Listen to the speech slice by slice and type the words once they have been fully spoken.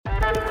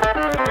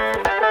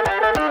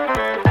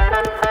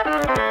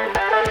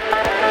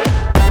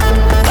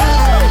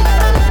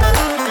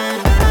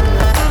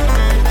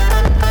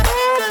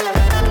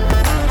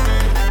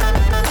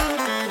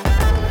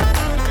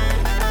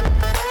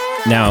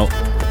Now,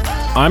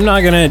 I'm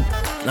not gonna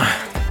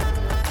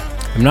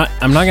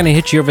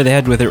hit you over the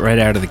head with it right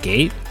out of the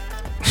gate,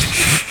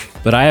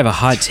 but I have a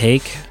hot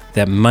take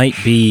that might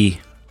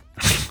be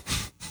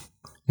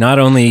not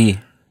only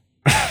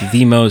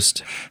the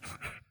most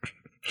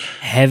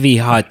heavy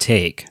hot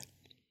take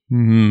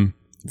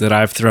that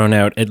I've thrown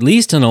out, at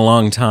least in a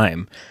long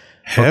time,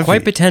 but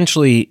quite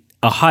potentially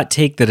a hot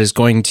take that is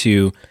going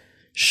to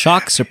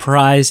shock,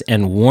 surprise,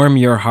 and warm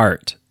your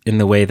heart in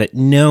the way that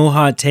no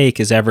hot take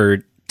has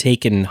ever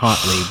taken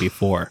hotly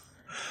before.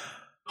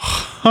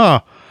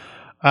 Huh.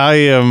 I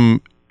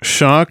am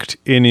shocked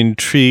and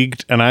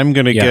intrigued, and I'm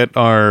going to get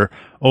our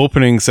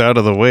openings out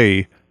of the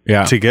way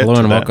to get hello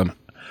to and that. welcome.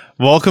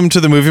 Welcome to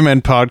the Movie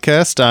Men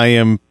Podcast. I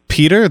am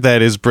Peter,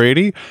 that is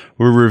Brady.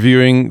 We're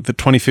reviewing the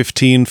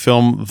 2015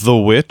 film The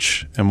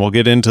Witch, and we'll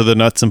get into the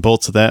nuts and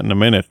bolts of that in a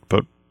minute,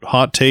 but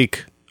hot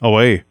take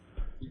away.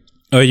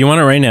 Oh, you want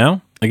it right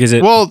now? Like, is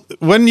it? Well,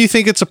 when do you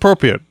think it's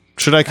appropriate?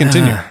 Should I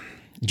continue?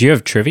 Do you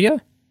have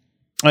trivia?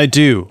 I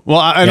do. Well,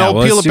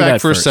 I'll peel it back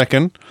for a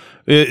second.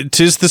 It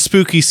is the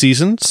spooky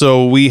season,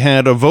 so we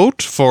had a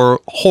vote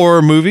for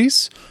horror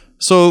movies.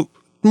 So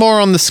more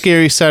on the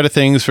scary side of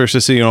things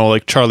versus,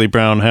 like Charlie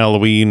Brown,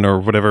 Halloween,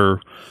 or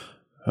whatever,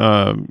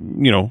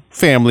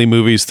 family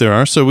movies there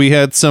are. So we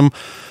had some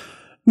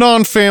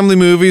non-family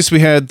movies. We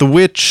had The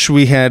Witch,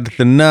 we had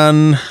The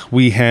Nun,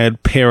 we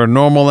had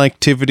Paranormal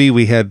Activity,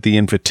 we had The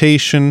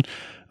Invitation.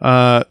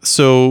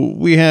 So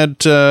we had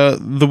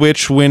The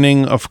Witch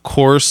winning, of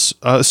course.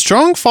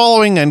 Strong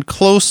following and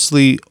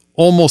closely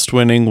almost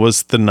winning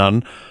was The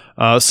Nun.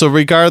 So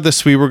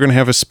regardless, we were going to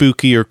have a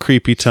spooky or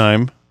creepy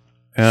time.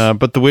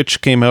 But The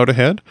Witch came out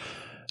ahead.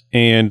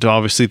 And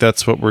obviously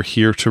that's what we're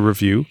here to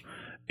review.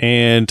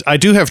 And I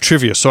do have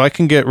trivia, so I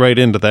can get right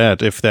into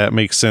that if that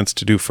makes sense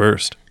to do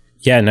first.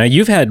 Yeah, now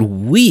you've had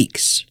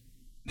weeks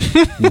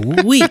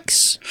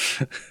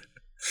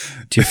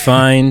to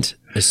find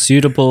a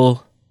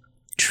suitable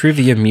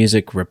trivia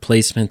music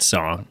replacement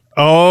song.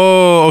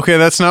 Oh, okay.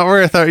 That's not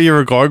where I thought you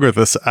were going with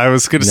this. I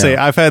was going to say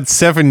I've had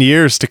 7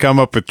 years to come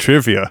up with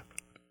trivia.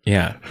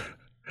 Yeah.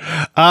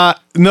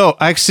 No,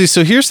 actually.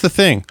 So here's the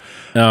thing.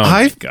 Oh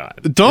my God.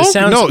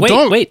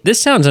 Wait.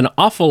 This sounds an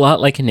awful lot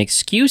like an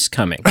excuse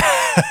coming.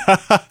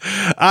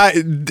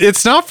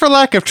 It's not for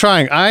lack of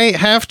trying. I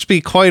have to be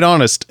quite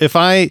honest. If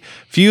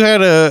you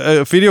had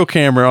a video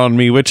camera on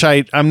me, which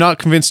I'm not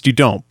convinced you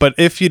don't, but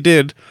if you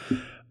did,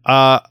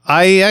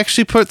 I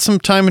actually put some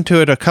time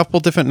into it a couple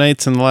different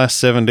nights in the last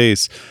 7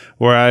 days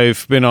where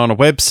I've been on a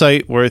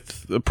website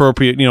with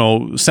appropriate,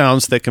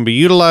 sounds that can be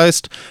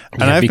utilized.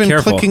 And I've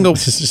been clicking.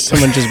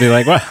 Someone just be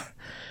like, well,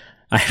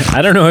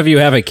 I don't know if you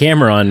have a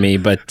camera on me,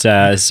 but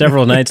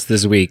several nights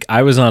this week,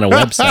 I was on a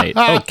website.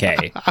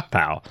 Okay,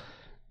 pal.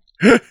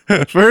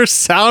 For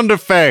sound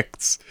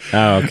effects.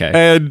 Oh, okay.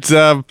 And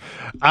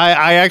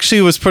I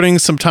actually was putting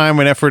some time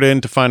and effort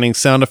into finding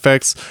sound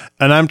effects,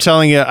 and I'm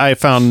telling you, I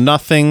found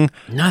nothing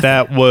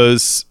that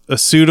was a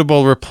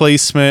suitable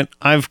replacement.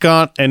 I've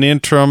got an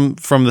interim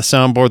from the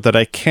soundboard that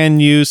I can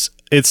use.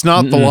 It's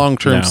not the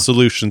long-term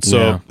solution,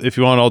 so if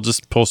you want, I'll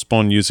just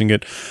postpone using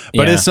it.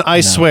 But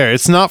I swear,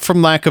 it's not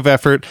from lack of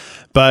effort,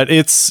 but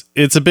it's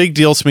a big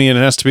deal to me, and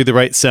it has to be the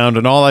right sound,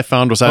 and all I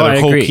found was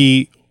either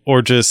hokey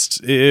or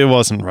just it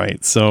wasn't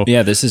right. So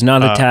yeah, this is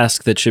not a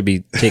task that should be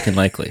taken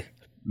lightly.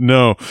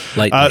 No.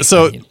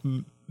 So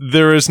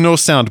there is no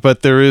sound,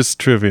 but there is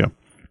trivia.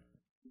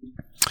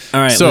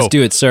 All right, let's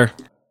do it, sir.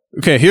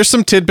 Okay, here's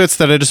some tidbits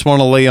that I just want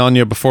to lay on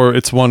you before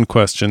it's one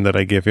question that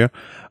I give you.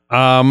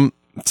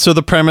 So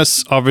the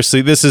premise,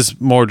 obviously, this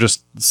is more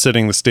just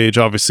setting the stage,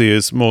 obviously,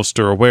 as most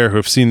are aware who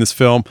have seen this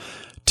film,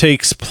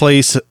 takes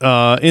place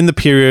in the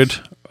period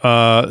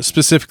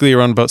specifically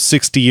around about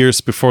 60 years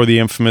before the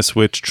infamous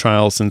witch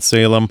trials in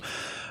Salem.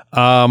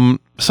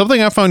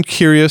 Something I found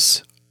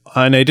curious,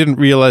 and I didn't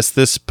realize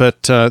this,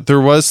 but there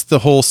was the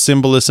whole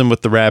symbolism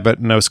with the rabbit,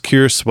 and I was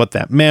curious what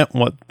that meant,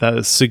 what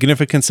the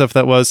significance of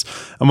that was.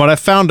 And what I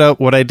found out,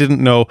 what I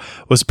didn't know,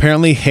 was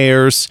apparently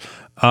hares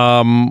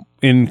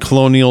in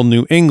colonial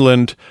New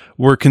England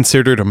were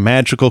considered a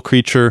magical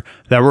creature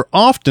that were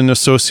often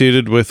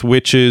associated with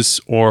witches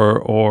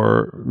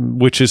or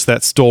witches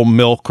that stole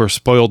milk or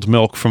spoiled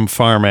milk from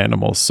farm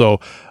animals.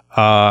 So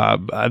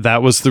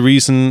that was the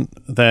reason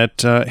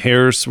that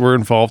hares were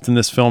involved in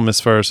this film as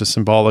far as a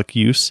symbolic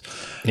use.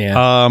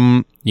 Yeah.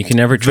 You can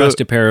never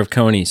trust a pair of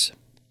conies.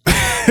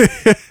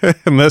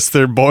 Unless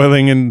they're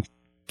boiling in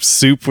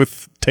soup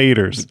with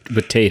taters.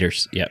 With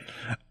taters, yeah.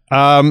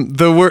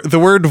 The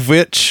word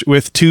witch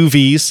with 2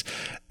 V's,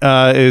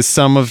 is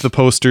some of the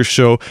posters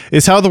show,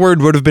 is how the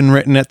word would have been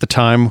written at the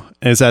time,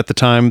 as at the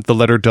time the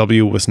letter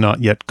W was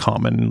not yet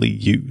commonly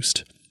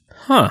used.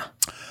 Huh.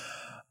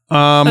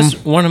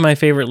 That's one of my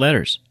favorite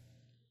letters.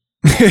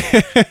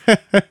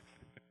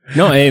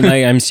 No,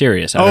 I'm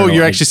serious.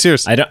 You're actually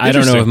serious. I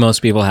don't know if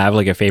most people have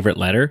like a favorite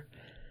letter.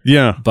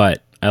 Yeah.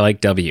 But I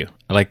like W.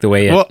 I like the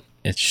way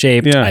it's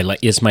shaped. Yeah.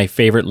 It's my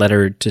favorite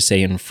letter to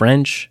say in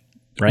French.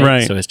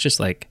 Right. So it's just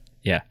like,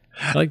 yeah.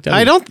 I like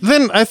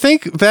I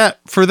think that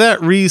for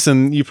that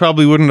reason, you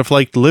probably wouldn't have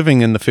liked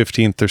living in the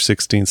 15th or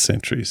 16th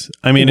centuries.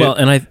 I mean, well,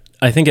 and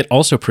I think it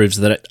also proves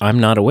that I'm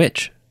not a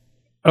witch.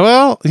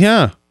 Well,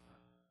 yeah,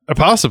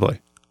 possibly.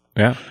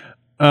 Yeah.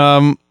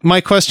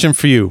 My question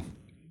for you: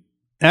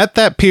 at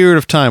that period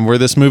of time where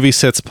this movie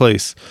sets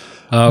place,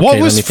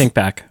 Okay, let me think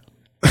back.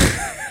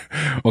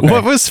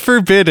 What was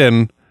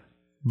forbidden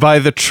by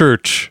the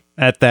church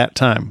at that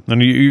time?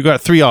 And you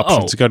got three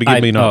options. You got to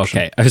give me an option.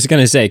 Okay, I was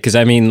going to say, because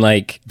I mean,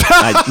 like,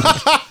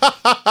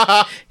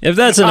 if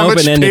that's an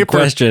open-ended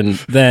question,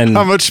 then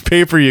how much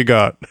paper you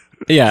got?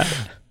 Yeah.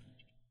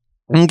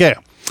 Okay.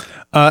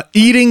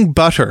 Eating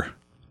butter.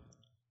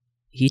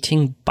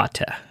 Eating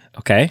butter.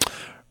 Okay.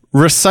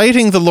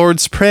 Reciting the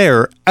Lord's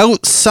Prayer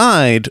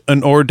outside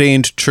an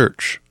ordained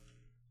church.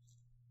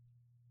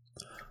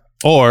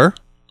 Or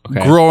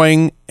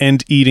growing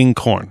and eating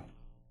corn.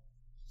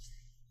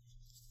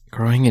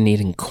 Growing and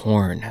eating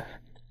corn.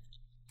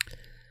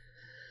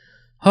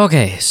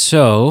 Okay,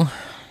 so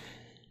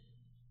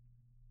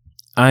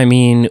I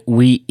mean,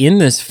 in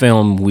this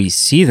film we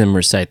see them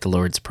recite the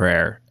Lord's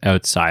Prayer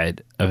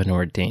outside of an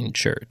ordained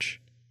church.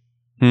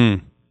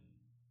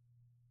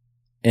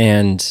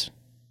 And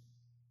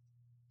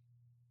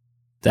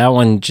that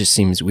one just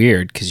seems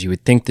weird because you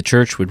would think the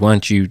church would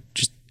want you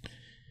just,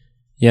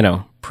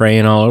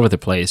 praying all over the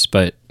place,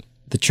 but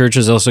the church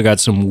has also got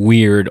some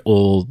weird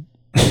old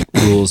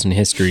rules and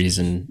histories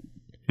and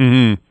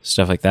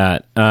stuff like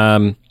that.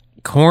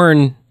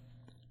 Corn,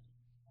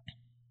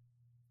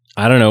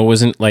 I don't know,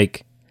 wasn't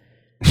like,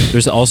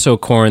 there's also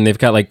corn. They've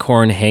got like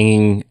corn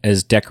hanging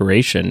as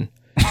decoration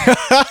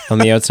on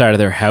the outside of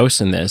their house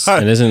in this.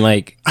 And isn't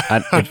like,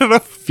 I don't know.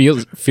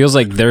 Feels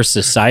like their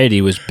society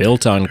was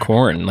built on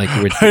corn. Like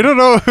I don't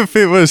know if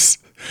it was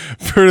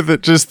for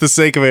just the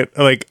sake of it.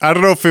 Like, I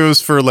don't know if it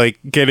was for like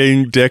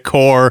getting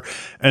decor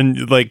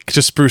and like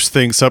to spruce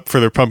things up for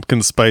their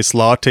pumpkin spice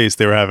lattes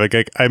they were having.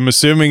 Like, I'm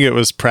assuming it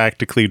was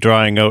practically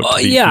drying out.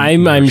 Yeah,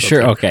 I'm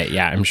sure. Okay,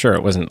 yeah, I'm sure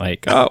it wasn't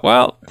like, oh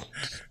well,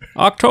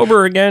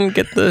 October again.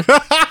 Get the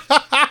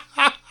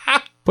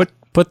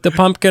put the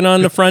pumpkin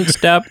on the front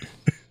step.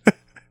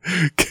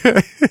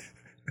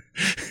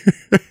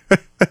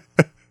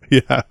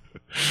 Yeah.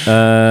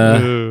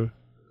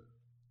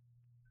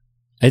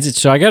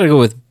 So I got to go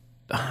with.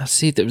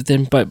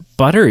 But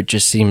butter. It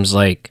just seems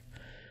like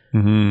I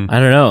don't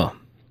know.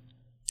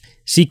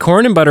 See,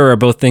 corn and butter are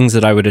both things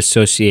that I would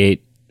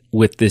associate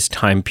with this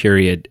time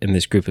period and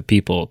this group of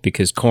people,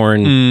 because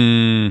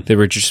corn, they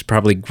were just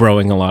probably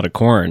growing a lot of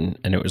corn,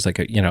 and it was like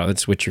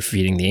it's what you're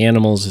feeding the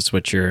animals. It's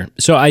what you're.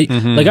 So I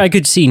I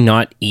could see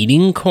not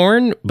eating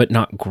corn, but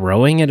not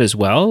growing it as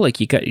well. Like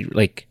you got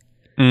like.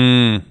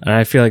 And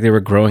I feel like they were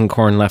growing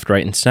corn left,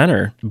 right, and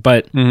center.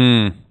 But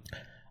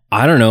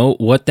I don't know,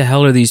 what the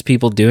hell are these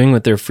people doing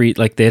with their free...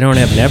 Like, they don't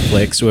have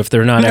Netflix, so if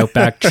they're not out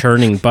back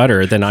churning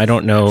butter, then I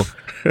don't know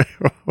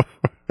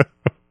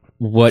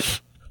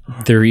what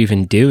they're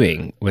even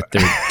doing with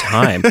their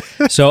time.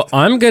 So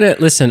I'm going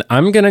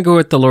to go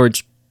with the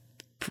Lord's...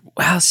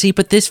 Well, see,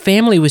 but this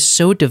family was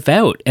so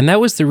devout, and that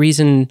was the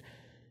reason...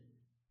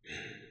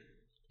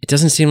 It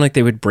doesn't seem like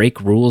they would break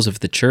rules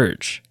of the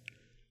church.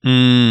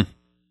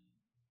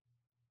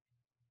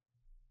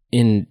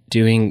 In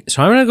doing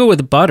so, I'm gonna go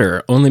with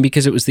butter only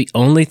because it was the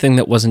only thing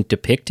that wasn't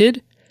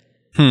depicted.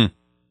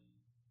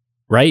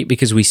 Right?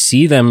 Because we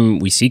see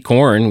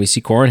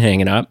corn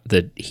hanging up,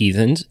 the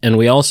heathens, and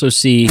we also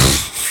see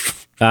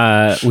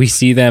we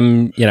see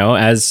them,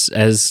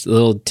 as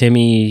little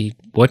Timmy,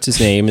 what's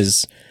his name,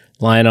 is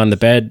lying on the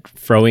bed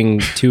throwing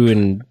to,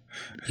 and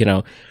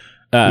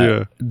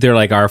they're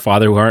like, "Our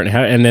Father who art in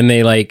heaven," and then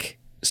they like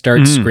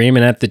start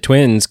screaming at the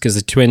twins because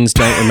the twins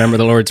don't remember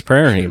the Lord's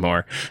Prayer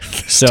anymore.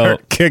 So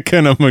start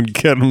kicking them and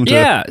get them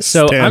to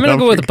so I'm going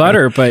to go with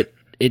butter, but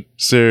it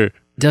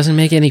doesn't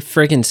make any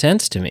friggin'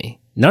 sense to me.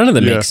 None of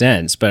them make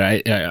sense, but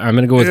I'm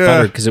going to go with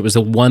butter because it was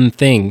the one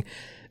thing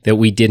that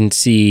we didn't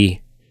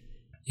see,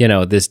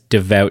 this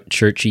devout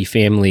churchy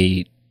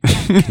family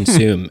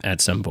consume at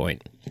some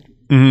point.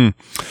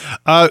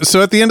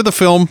 So at the end of the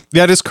film,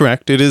 that is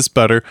correct. It is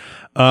butter.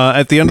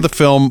 At the end of the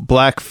film,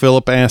 Black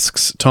Phillip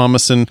asks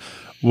Thomason,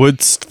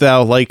 "Wouldst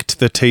thou liked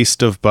the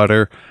taste of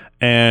butter?"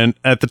 And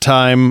at the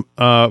time,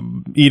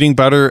 eating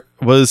butter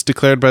was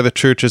declared by the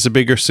church as a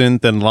bigger sin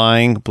than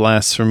lying,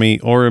 blasphemy,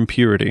 or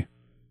impurity.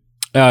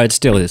 It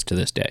still is to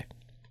this day.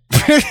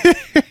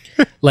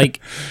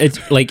 Like, it's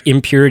like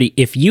impurity.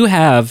 If you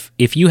have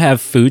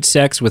food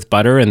sex with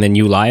butter and then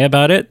you lie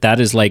about it, that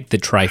is like the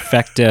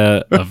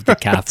trifecta of the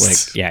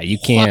Catholic. Yeah, you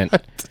can't.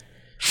 What?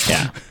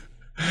 Yeah.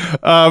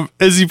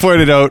 As you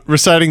pointed out,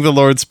 reciting the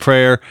Lord's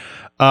Prayer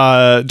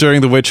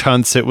during the witch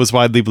hunts, it was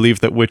widely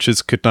believed that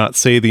witches could not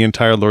say the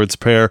entire Lord's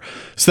Prayer.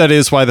 So that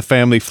is why the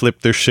family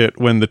flipped their shit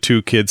when the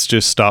two kids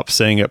just stopped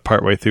saying it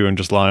partway through and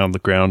just lie on the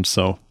ground.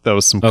 So that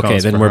was some cause Okay,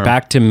 then for we're harm.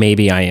 back to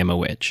maybe I am a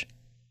witch.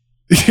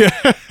 Yeah.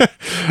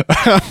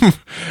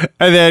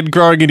 And then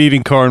growing and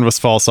eating corn was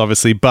false,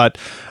 obviously. But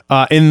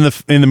in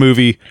the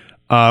movie,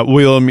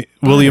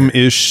 William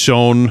is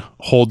shown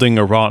holding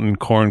a rotten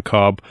corn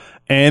cob.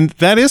 And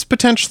that is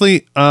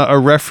potentially a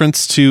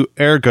reference to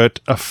ergot,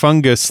 a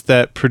fungus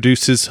that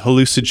produces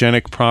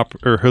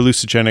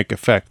hallucinogenic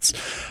effects.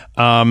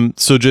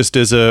 So just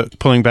as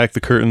pulling back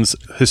the curtains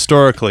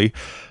historically,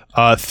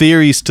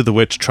 theories to the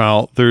witch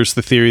trial, there's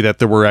the theory that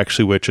there were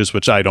actually witches,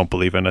 which I don't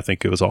believe in. I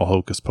think it was all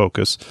hocus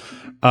pocus.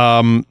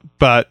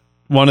 But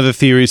one of the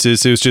theories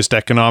is it was just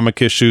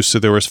economic issues. So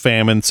there was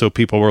famine. So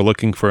people were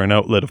looking for an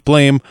outlet of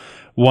blame.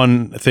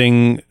 One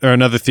thing or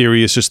another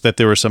theory is just that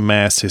there was some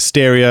mass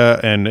hysteria.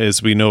 And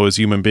as we know, as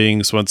human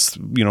beings, once,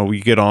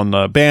 we get on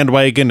the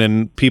bandwagon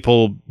and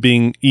people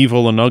being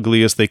evil and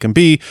ugly as they can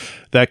be,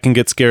 that can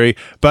get scary.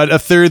 But a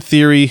third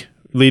theory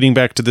leading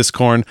back to this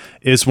corn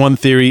is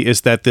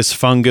that this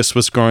fungus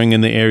was growing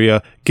in the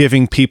area,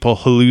 giving people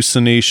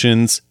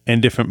hallucinations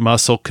and different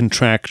muscle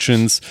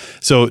contractions.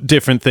 So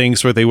different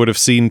things where they would have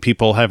seen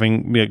people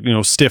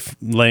having, stiff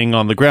laying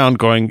on the ground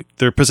going,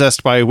 they're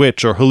possessed by a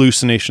witch, or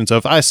hallucinations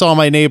of, I saw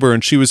my neighbor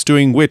and she was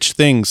doing witch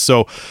things.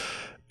 So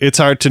it's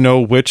hard to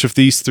know which of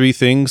these three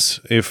things,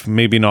 if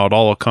maybe not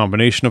all, a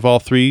combination of all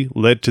three,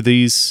 led to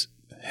these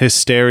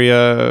hysteria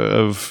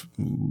of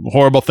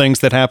horrible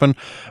things that happen.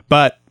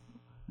 But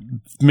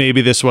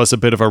maybe this was a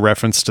bit of a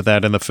reference to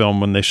that in the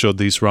film when they showed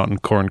these rotten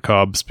corn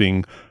cobs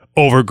being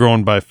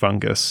overgrown by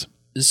fungus.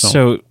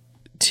 So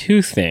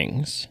two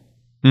things.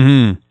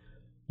 Mm-hmm.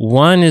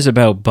 One is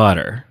about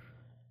butter.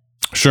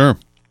 Sure.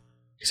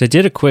 Because I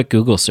did a quick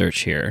Google search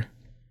here.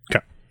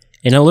 Okay.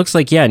 And it looks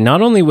like,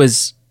 not only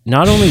was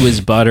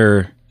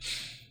butter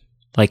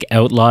like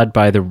outlawed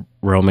by the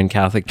Roman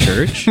Catholic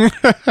Church,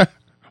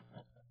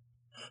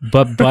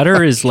 but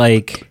butter is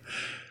like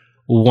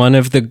one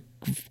of the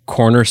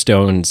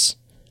cornerstones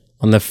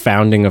on the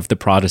founding of the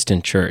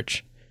Protestant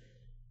Church.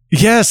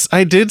 Yes,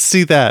 I did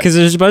see that. Because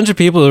there's a bunch of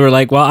people who are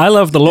like, well, I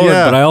love the Lord,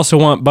 but I also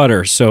want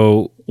butter,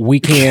 so we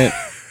can't.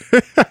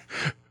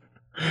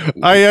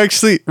 I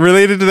actually,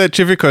 related to that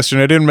trivia question,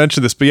 I didn't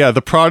mention this, but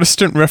the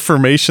Protestant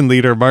Reformation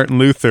leader, Martin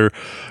Luther,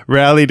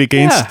 rallied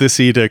against this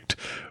edict.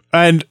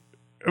 And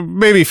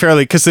maybe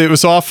fairly, because it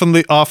was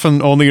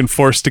often only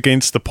enforced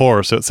against the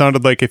poor. So it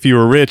sounded like if you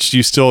were rich,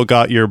 you still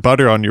got your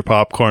butter on your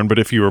popcorn, but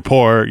if you were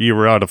poor, you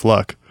were out of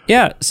luck.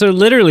 Yeah, so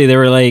literally they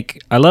were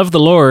like, I love the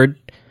Lord,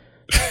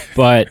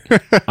 but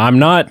I'm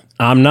not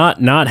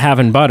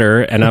having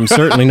butter, and I'm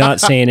certainly not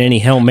saying any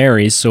Hail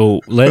Marys,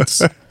 so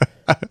let's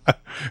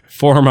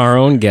form our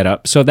own get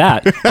up. So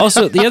that.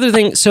 Also, the other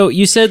thing, so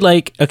you said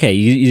like, okay,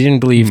 you didn't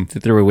believe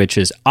that there were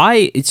witches.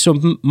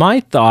 So my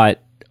thought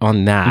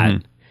on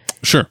that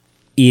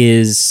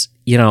is,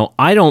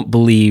 I don't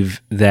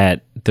believe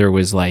that there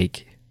was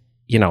like,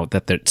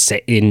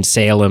 that in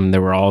Salem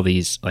there were all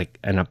these like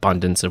an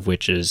abundance of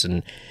witches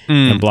and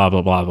blah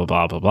blah blah blah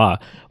blah blah blah.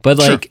 But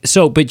like,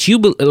 but you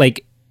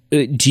like,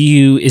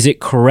 is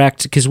it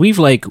correct? Because we've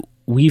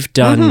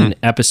done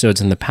episodes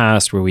in the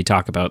past where we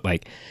talk about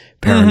like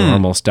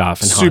paranormal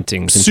stuff and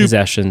hauntings and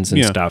possessions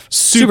and stuff,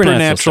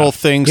 supernatural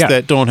things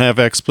that don't have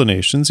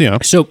explanations. Yeah.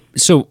 So,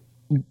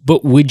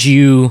 but would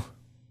you?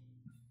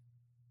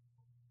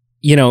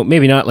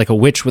 Maybe not like a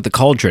witch with a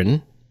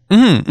cauldron,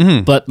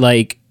 but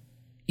like,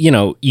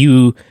 you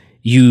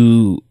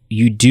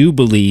do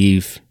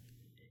believe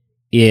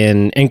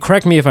in, and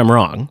correct me if I'm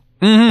wrong,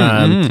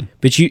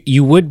 but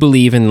you would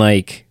believe in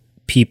like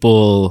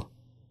people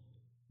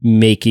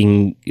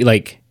making,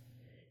 like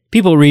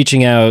people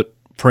reaching out,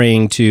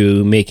 praying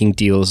to, making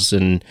deals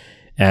and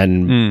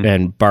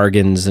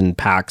bargains and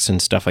pacts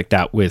and stuff like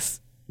that with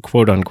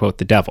quote unquote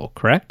the devil,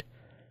 correct?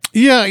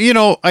 Yeah,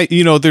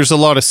 there's a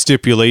lot of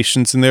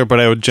stipulations in there, but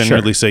I would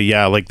generally say,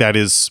 like that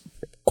is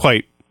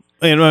quite,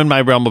 in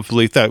my realm of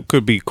belief, that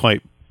could be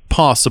quite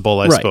possible,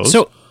 I suppose.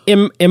 So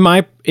in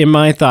my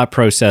thought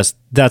process,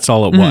 that's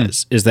all it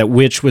was, is that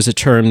witch was a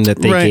term that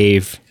they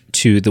gave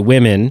to the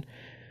women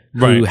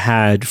who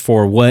had,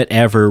 for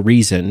whatever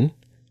reason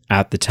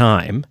at the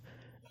time,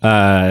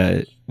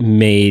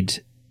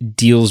 made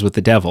deals with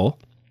the devil.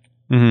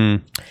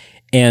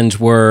 And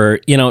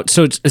were,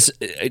 so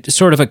it's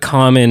sort of a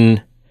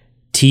common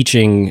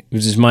teaching,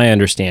 which is my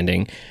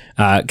understanding,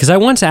 because I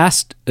once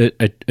asked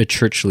a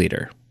church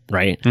leader,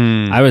 right?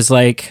 I was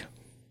like,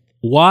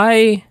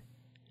 why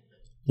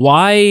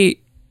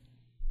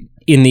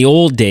in the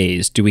old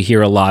days do we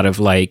hear a lot of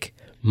like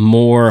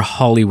more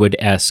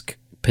Hollywood-esque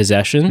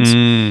possessions,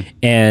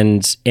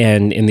 and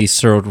in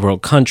these third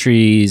world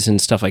countries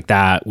and stuff like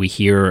that, we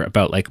hear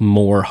about like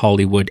more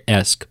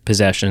Hollywood-esque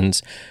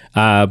possessions,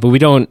 but we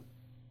don't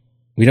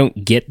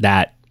get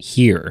that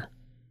here,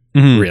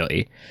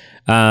 really.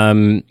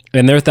 And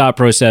their thought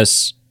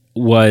process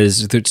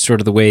was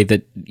sort of the way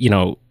that,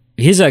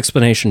 his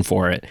explanation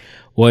for it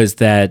was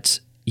that,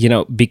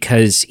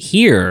 because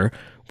here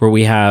where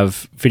we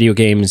have video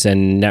games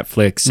and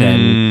Netflix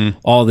and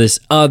all this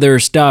other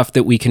stuff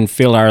that we can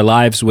fill our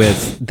lives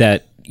with,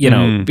 that,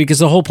 because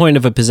the whole point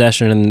of a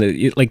possession and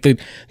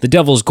the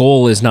devil's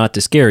goal is not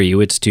to scare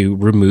you, it's to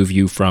remove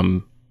you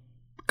from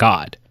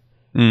God,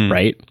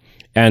 right?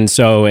 And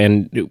so,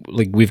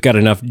 like, we've got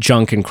enough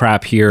junk and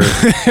crap here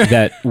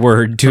that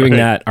we're doing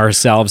that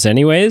ourselves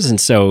anyways.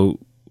 And so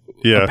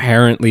Yeah.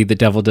 apparently the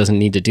devil doesn't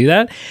need to do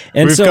that.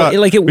 And We've so got,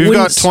 like it we've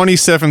got wouldn't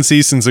 27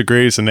 seasons of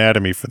Grey's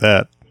Anatomy for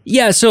that.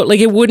 Yeah, so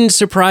like it wouldn't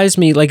surprise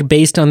me, like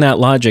based on that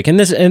logic, and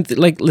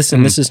like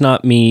listen, this is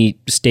not me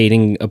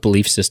stating a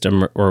belief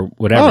system or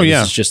whatever. Oh, yeah,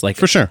 this is just like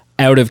for sure.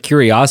 out of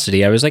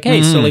curiosity. I was like,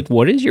 hey, so like,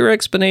 what is your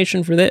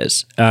explanation for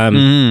this?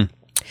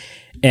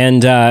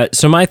 And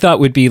so my thought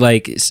would be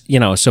like,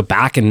 so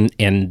back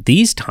in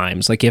these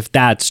times, like if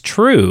that's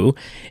true,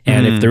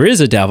 and if there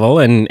is a devil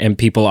and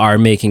people are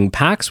making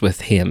pacts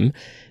with him,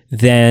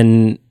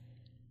 then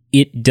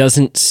it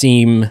doesn't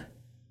seem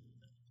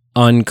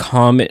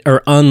uncommon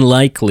or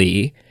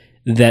unlikely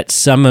that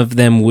some of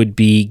them would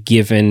be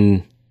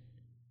given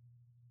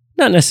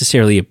not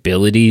necessarily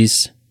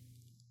abilities,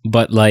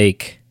 but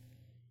like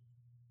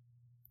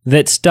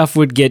that stuff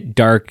would get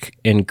dark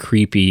and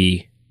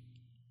creepy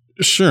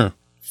Sure.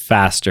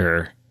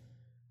 faster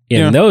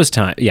in those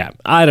times. Yeah,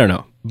 I don't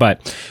know.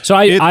 But so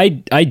I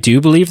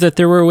do believe that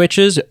there were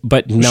witches,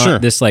 but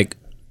not this like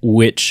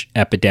witch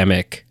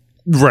epidemic.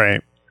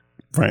 Right.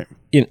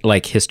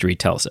 Like history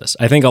tells us.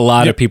 I think a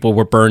lot of people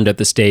were burned at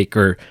the stake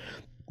or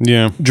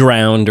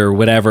drowned or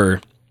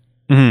whatever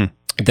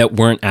that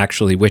weren't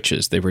actually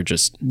witches. They were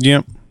just,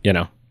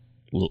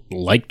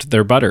 liked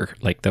their butter.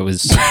 Like that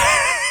was,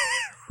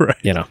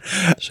 right.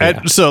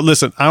 So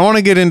listen, I want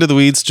to get into the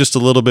weeds just a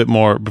little bit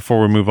more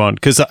before we move on,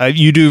 because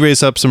you do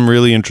raise up some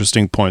really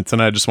interesting points,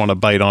 and I just want to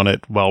bite on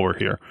it while we're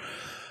here.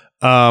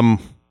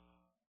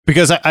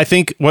 Because I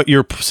think what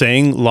you're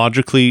saying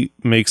logically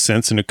makes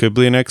sense and it could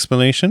be an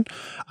explanation.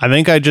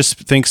 I just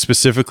think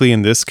specifically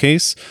in this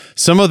case,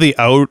 some of the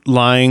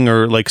outlying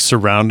or like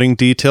surrounding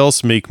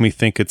details make me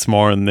think it's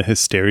more in the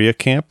hysteria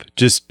camp.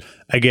 Just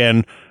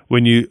again,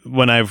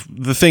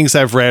 the things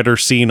I've read or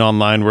seen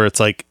online where it's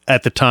like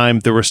at the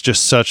time there was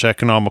just such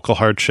economical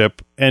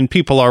hardship and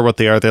people are what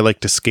they are. They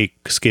like to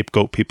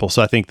scapegoat people.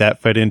 So I think that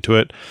fed into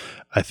it.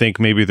 I think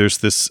maybe there's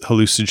this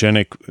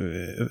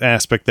hallucinogenic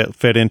aspect that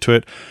fed into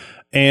it.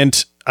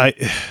 And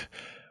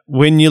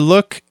when you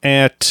look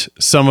at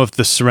some of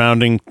the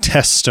surrounding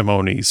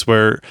testimonies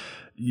where,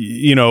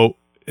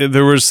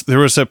 there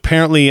was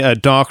apparently a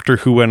doctor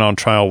who went on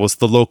trial, was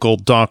the local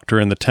doctor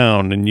in the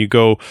town. And you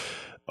go,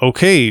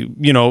 okay,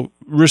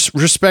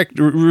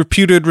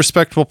 reputed,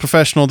 respectable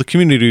professional of the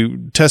community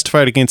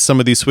testified against some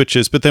of these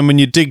witches. But then when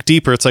you dig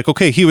deeper, it's like,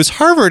 okay, he was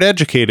Harvard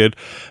educated,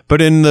 but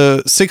in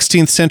the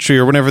 16th century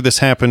or whenever this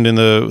happened in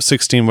the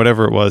 16,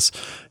 whatever it was,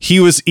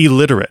 he was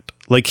illiterate.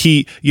 Like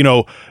he,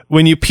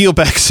 when you peel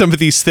back some of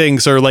these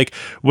things, or like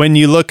when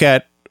you look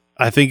at,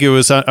 I think it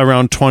was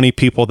around 20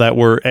 people that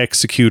were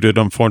executed,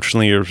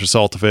 unfortunately, as a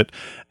result of it.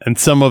 And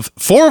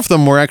 4 of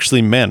them were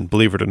actually men,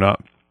 believe it or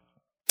not.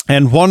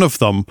 And one of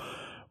them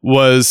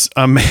was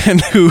a man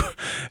who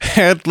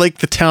had like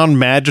the town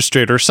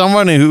magistrate or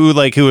someone who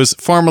was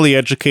formally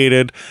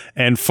educated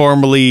and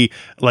formally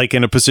like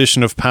in a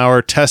position of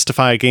power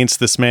testify against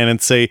this man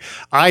and say,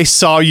 I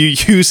saw you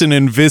use an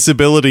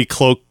invisibility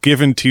cloak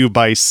given to you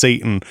by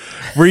Satan.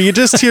 Where you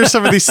just hear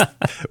some of these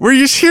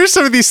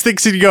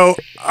things and you go,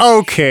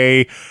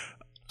 okay,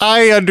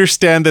 I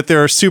understand that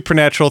there are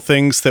supernatural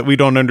things that we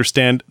don't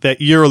understand that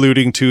you're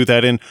alluding to,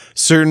 that in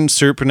certain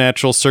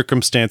supernatural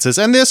circumstances,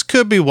 and this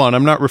could be one,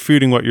 I'm not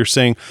refuting what you're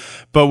saying,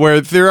 but where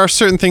there are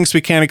certain things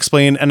we can't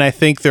explain, and I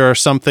think there are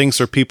some things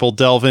where people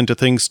delve into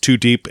things too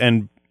deep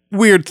and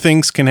weird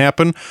things can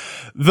happen.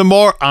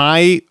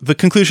 The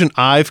conclusion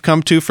I've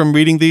come to from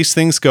reading these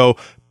things go,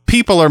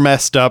 people are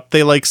messed up.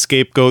 They like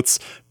scapegoats.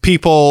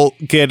 People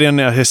get in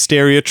a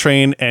hysteria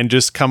train and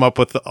just come up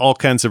with all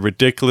kinds of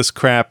ridiculous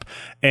crap.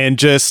 And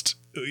just,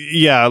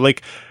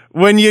 like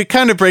when you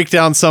kind of break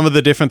down some of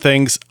the different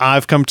things,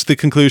 I've come to the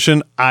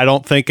conclusion, I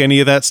don't think any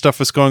of that stuff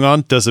was going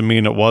on. Doesn't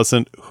mean it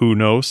wasn't. Who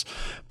knows?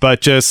 But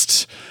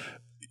just,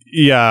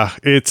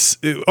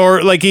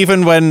 or like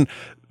even when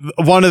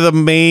one of the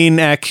main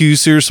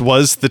accusers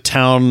was the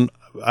town,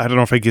 I don't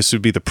know if I guess it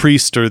would be the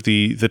priest or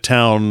the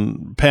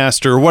town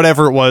pastor or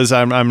whatever it was.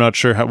 I'm not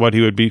sure what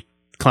he would be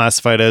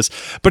classified as.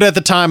 But at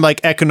the time, like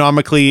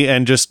economically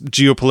and just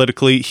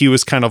geopolitically, he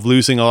was kind of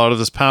losing a lot of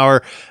his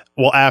power.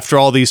 Well, after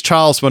all these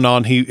trials went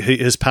on,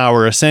 his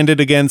power ascended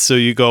again. So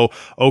you go,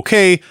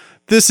 okay,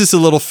 this is a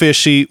little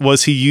fishy.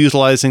 Was he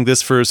utilizing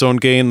this for his own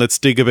gain? Let's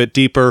dig a bit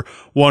deeper.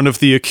 One of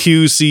the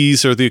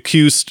accusees or the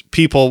accused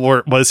people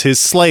was his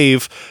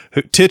slave,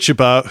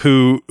 Tituba,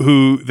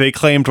 who they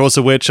claimed was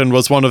a witch and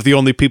was one of the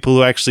only people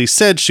who actually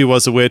said she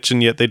was a witch,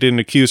 and yet they didn't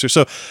accuse her.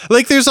 So,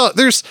 like,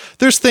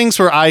 there's things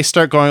where I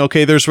start going,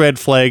 okay, there's red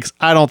flags.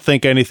 I don't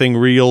think anything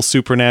real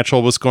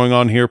supernatural was going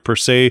on here per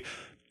se.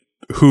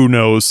 Who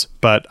knows?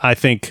 But I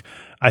think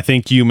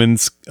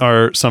humans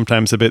are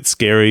sometimes a bit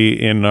scary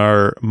in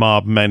our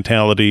mob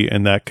mentality,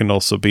 and that can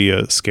also be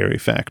a scary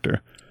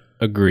factor.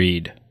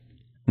 Agreed.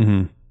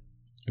 Mm-hmm.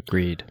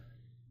 Agreed.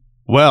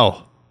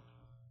 Well,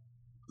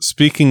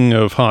 speaking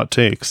of hot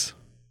takes.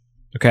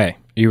 Okay,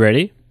 you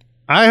ready?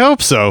 I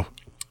hope so.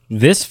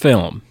 This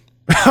film.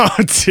 Oh,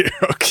 dear.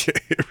 Okay,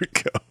 here we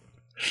go.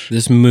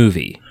 This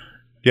movie.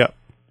 Yep.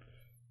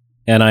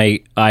 and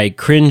I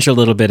cringe a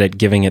little bit at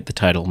giving it the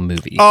title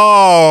movie,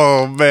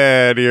 Oh,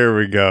 man, here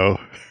we go.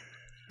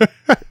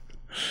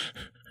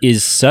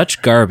 is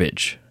such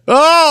garbage.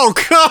 Oh,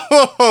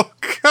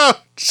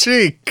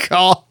 gee,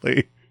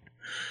 golly.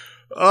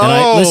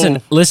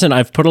 And listen,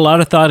 I've put a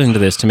lot of thought into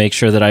this to make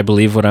sure that I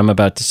believe what I'm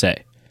about to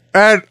say.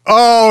 And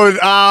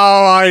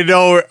I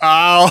know.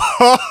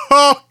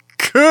 Oh,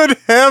 good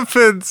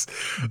heavens!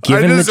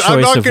 Given the choice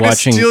I'm not of going to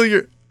watching steal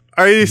your.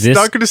 I'm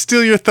not going to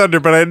steal your thunder,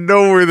 but I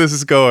know where this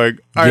is going.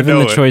 Given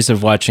the choice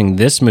of watching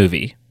this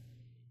movie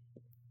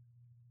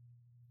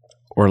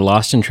or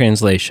Lost in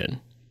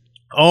Translation,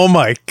 oh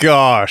my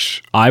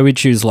gosh! I would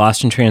choose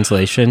Lost in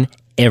Translation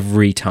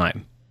every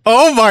time.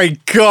 Oh my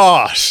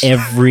gosh!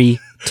 Every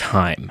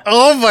time.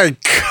 Oh my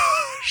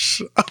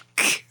gosh!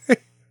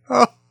 Okay.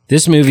 Oh.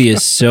 This movie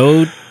is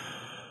so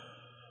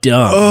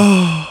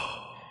dumb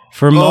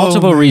for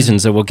multiple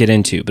reasons that we'll get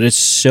into, but it's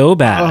so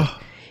bad.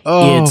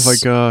 Oh my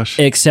gosh.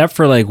 Except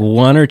for like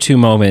one or two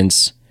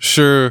moments,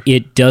 sure,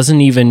 it doesn't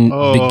even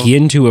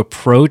begin to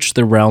approach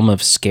the realm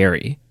of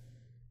scary.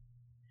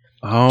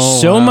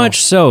 So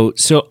much so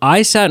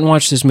I sat and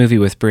watched this movie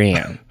with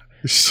Brianne,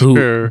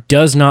 who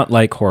does not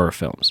like horror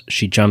films.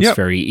 She jumps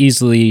very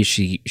easily.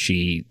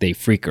 They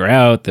freak her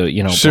out. Blah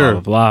blah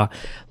blah.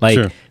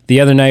 Like the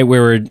other night, we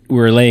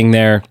were laying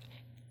there.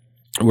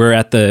 We're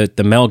at the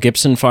Mel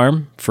Gibson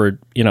farm for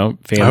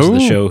fans of the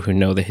show who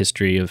know the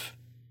history of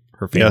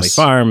her family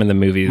farm and the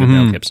movie The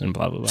Mel Gibson.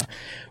 Blah blah blah.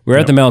 We're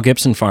at the Mel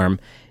Gibson farm,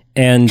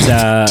 and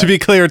to be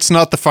clear, it's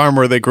not the farm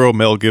where they grow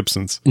Mel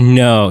Gibsons.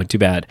 No, too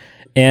bad.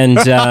 And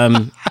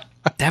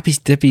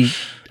that'd be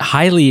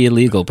highly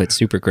illegal, but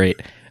super great.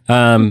 Be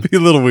a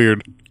little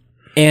weird.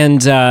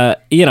 And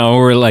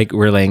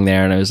we're laying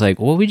there, and I was like,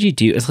 "What would you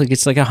do?" It's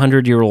like a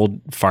 100-year-old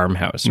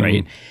farmhouse,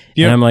 right?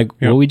 Yep. And I'm like,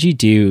 "What would you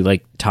do?"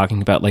 Like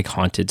talking about like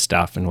haunted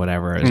stuff and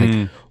whatever. I was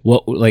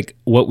like,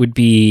 what would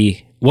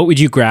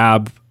you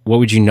grab? What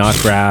would you not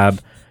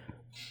grab?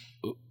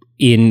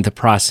 In the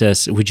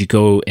process, would you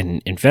go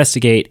and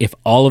investigate if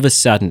all of a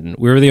sudden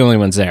we were the only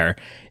ones there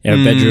in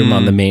a bedroom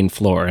on the main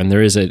floor, and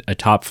there is a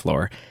top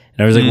floor,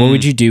 and I was like, what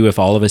would you do if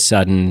all of a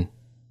sudden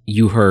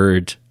you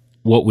heard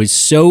what was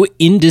so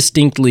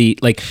indistinctly,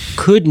 like,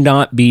 could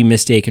not be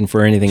mistaken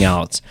for anything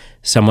else,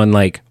 someone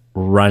like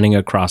running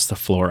across the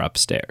floor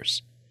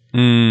upstairs?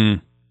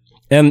 And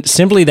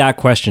simply that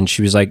question,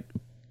 she was like,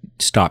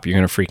 stop,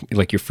 you're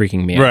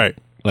freaking me out. Right.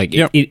 Like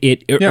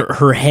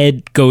her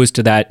head goes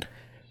to that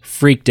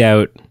freaked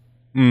out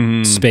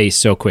space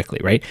so quickly,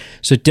 right?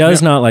 So it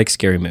does not like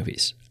scary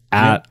movies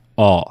at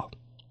all.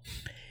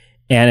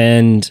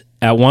 And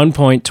at one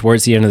point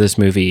towards the end of this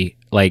movie,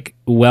 like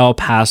well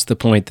past the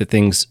point that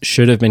things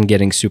should have been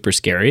getting super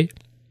scary,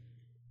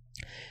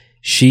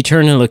 she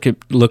turned and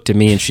looked at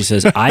me and she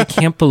says, I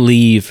can't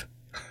believe,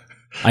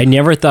 I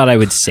never thought I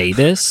would say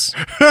this,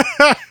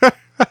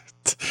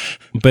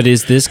 but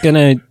is this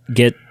gonna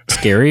get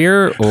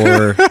scarier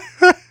or...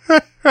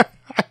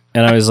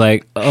 And I was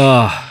like, it's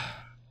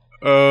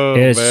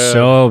man.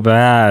 So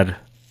bad.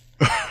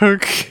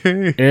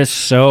 Okay. It's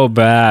so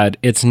bad.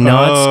 It's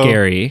not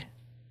scary.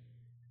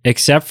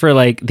 Except for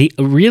like the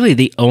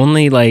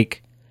only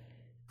like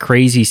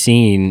crazy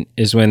scene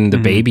is when the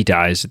baby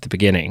dies at the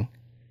beginning.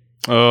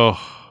 Oh.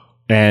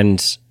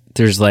 And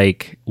there's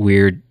like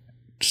weird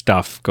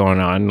stuff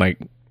going on. Like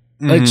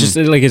just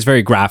like it's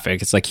very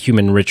graphic. It's like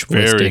human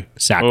ritualistic,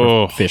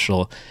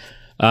 sacrificial.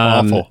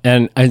 Awful.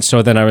 And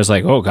so then I was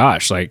like, oh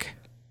gosh, like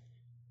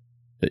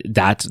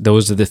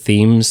those are the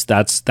themes.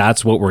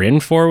 That's what we're in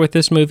for with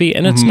this movie,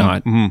 and it's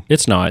not.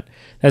 It's not.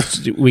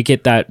 We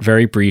get that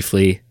very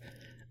briefly.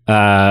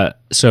 So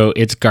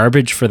it's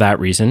garbage for that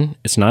reason.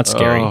 It's not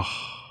scary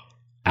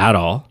at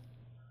all.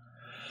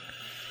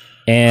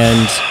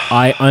 And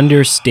I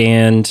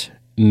understand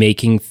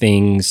making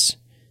things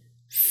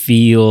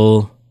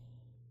feel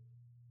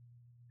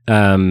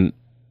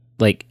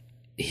like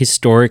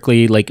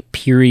historically like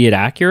period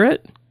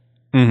accurate.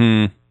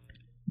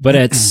 But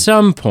at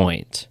some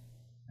point,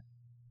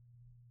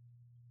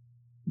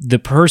 the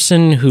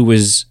person who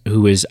was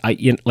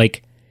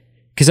like,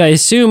 because I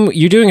assume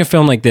you're doing a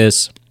film like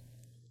this,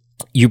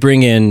 you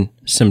bring in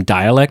some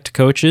dialect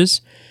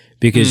coaches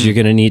because you're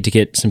going to need to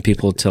get some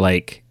people to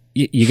like,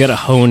 you got to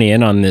hone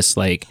in on this,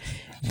 like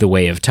the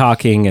way of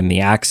talking and the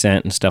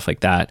accent and stuff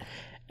like that.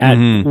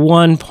 At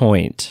one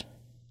point,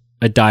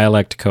 a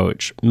dialect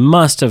coach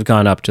must have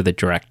gone up to the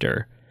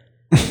director,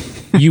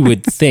 you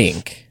would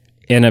think,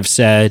 and have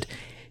said,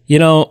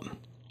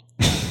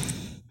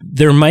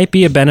 there might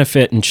be a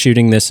benefit in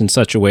shooting this in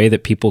such a way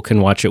that people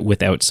can watch it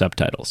without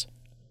subtitles.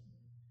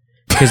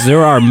 Because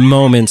there are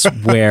moments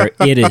where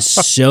it is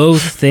so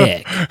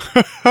thick.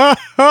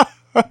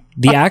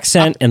 The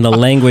accent and the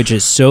language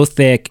is so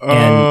thick,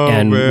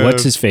 and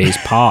what's his face,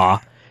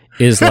 Pa,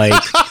 is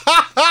like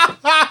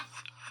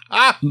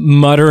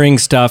muttering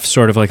stuff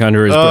sort of like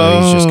under his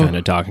breath. He's just kind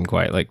of talking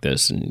quiet like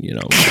this, and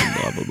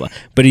blah blah blah.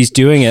 But he's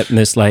doing it in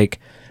this like,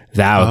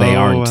 thou they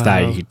aren't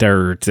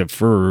they're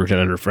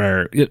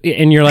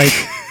and you're like,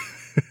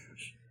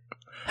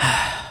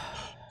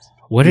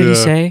 What did he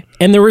say?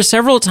 And there were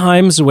several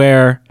times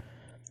where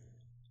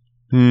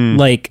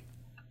like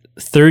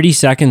 30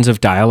 seconds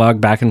of dialogue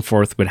back and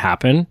forth would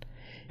happen.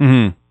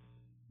 Mm-hmm.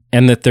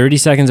 And the 30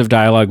 seconds of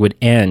dialogue would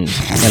end,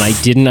 and I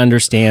didn't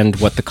understand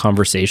what the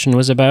conversation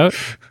was about.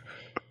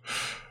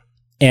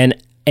 And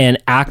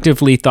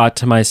actively thought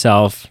to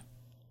myself,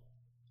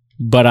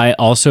 but I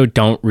also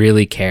don't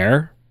really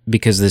care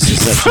because this is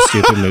such a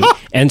stupid movie.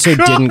 And so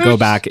didn't go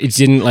back. It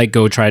didn't like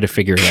go try to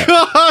figure it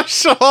out.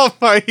 Gosh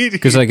almighty.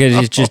 Because like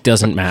it just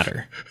doesn't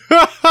matter.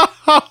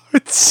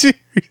 It's serious.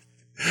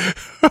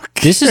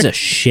 Okay. This is a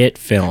shit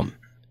film.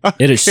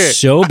 It is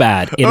so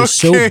bad. It is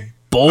so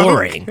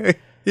boring. Okay.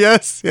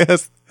 Yes.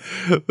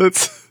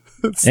 Let's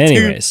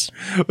Anyways,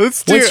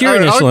 what's your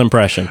initial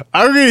impression?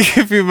 I'm going to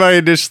give you my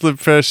initial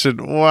impression.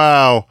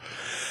 Wow.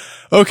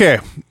 Okay.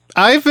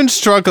 I've been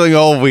struggling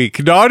all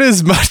week. Not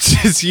as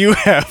much as you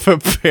have,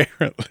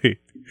 apparently.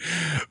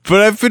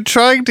 But I've been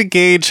trying to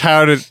gauge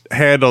how to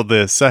handle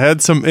this. I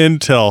had some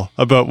intel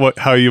about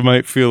how you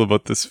might feel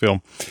about this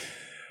film.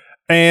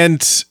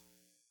 And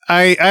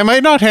I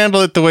might not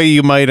handle it the way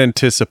you might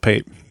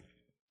anticipate.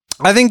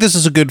 I think this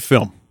is a good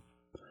film.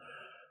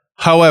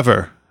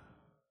 However,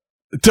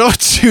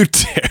 don't you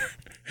dare.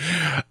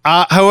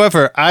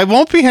 However, I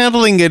won't be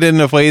handling it in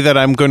a way that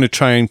I'm going to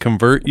try and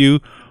convert you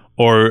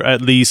or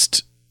at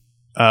least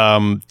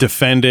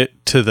defend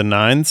it to the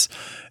nines.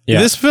 Yeah.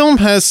 This film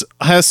has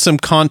some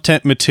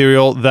content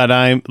material that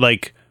I'm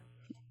like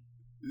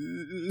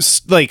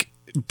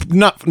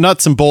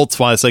nuts and bolts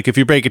wise, like if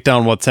you break it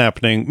down what's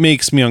happening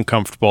makes me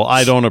uncomfortable.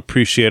 I don't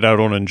appreciate, I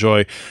don't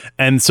enjoy.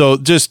 And so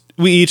just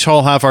we each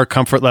all have our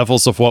comfort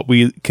levels of what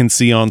we can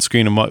see on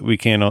screen and what we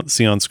cannot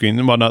see on screen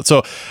and whatnot.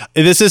 So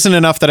this isn't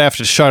enough that I have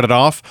to shut it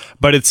off,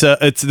 but it's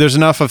there's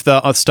enough of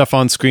the stuff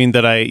on screen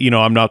that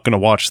I'm not going to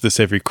watch this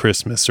every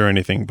Christmas or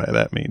anything by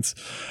that means.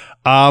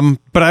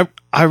 But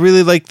I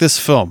really like this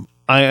film.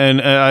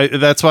 I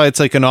that's why it's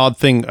like an odd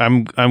thing.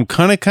 I'm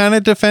kind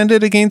of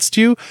defended against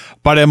you,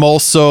 but I'm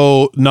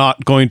also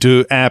not going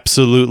to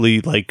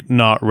absolutely like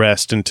not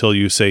rest until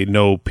you say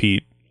no,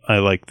 Pete. I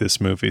like this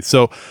movie.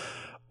 So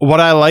what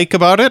I like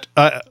about it,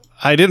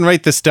 I didn't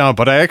write this down,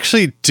 but I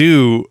actually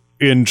do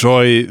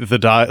enjoy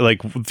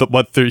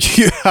what they're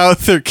how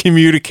they're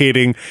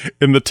communicating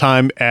in the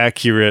time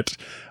accurate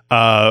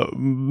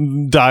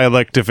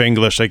dialect of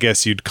English, I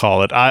guess you'd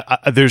call it.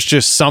 There's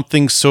just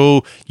something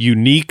so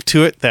unique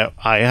to it that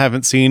I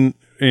haven't seen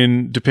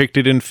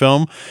depicted in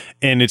film,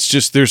 and it's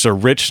just there's a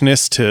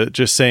richness to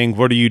just saying,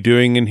 "What are you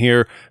doing in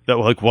here?" That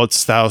like,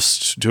 "What's thou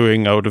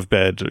doing out of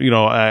bed?"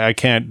 I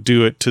can't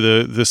do it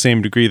to the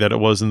same degree that it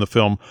was in the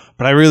film,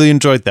 but I really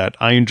enjoyed that.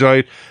 I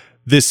enjoyed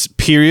this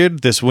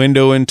period, this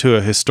window into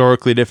a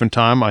historically different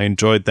time. I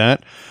enjoyed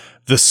that.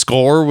 The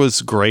score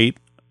was great.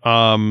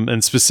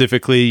 And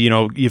specifically,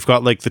 you've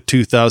got like the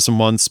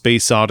 2001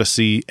 Space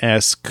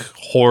Odyssey-esque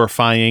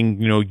horrifying,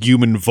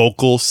 human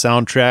vocal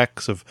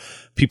soundtracks of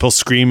people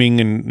screaming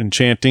and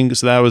chanting.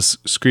 So that was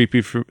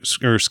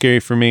scary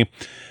for me.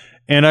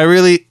 And I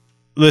really,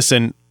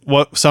 listen,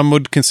 what some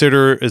would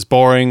consider as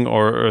boring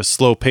or a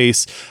slow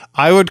pace,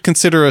 I would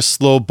consider a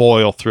slow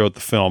boil throughout the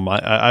film.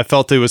 I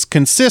felt it was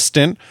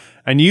consistent,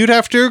 and you'd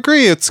have to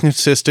agree it's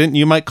consistent.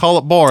 You might call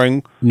it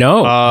boring.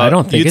 No, I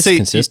don't think it's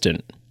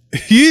consistent.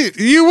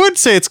 You would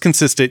say it's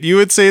consistent. You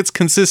would say it's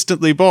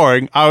consistently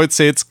boring. I would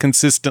say it's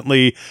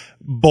consistently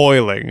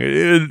boiling.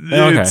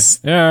 It's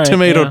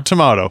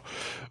tomato.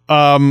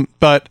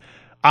 But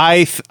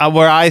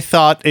where I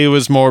thought it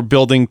was more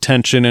building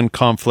tension and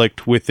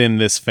conflict within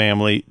this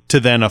family to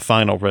then a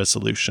final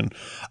resolution.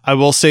 I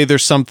will say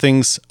there's some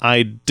things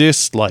I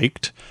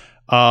disliked.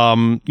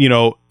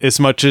 As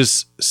much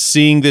as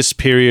seeing this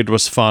period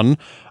was fun,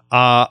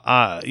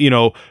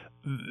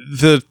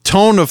 the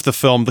tone of the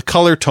film, the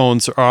color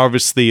tones are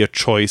obviously a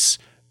choice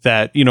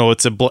that,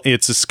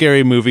 it's a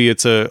scary movie.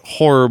 It's a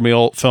horror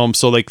film.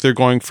 So like they're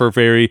going for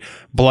very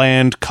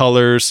bland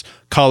colors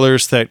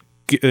that,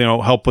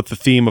 help with the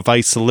theme of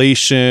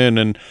isolation.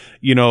 And,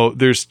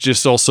 there's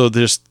just also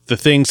the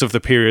things of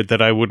the period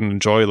that I wouldn't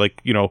enjoy,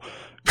 like,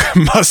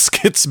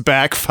 muskets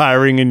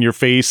backfiring in your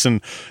face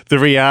and the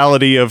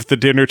reality of the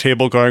dinner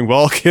table going,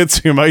 well,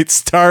 kids, we might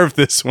starve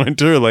this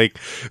winter. Like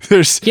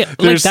there's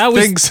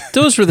things.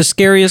 Those were the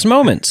scariest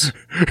moments.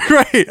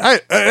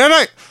 Right.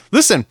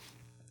 Listen,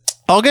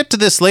 I'll get to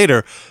this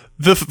later.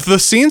 The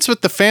scenes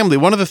with the family,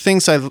 one of the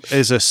things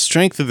is a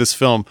strength of this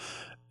film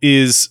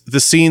is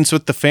the scenes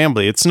with the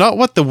family. It's not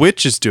what the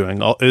witch is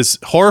doing. As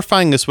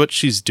horrifying as what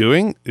she's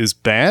doing is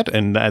bad,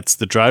 and that's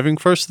the driving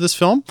force of this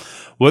film.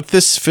 What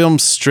this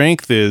film's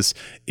strength is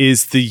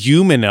the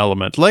human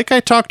element. Like I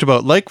talked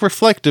about, like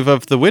reflective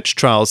of the witch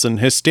trials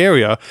and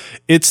hysteria,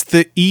 it's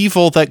the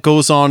evil that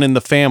goes on in the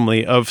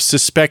family of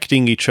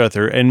suspecting each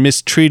other and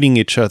mistreating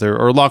each other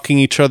or locking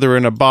each other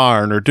in a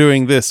barn or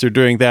doing this or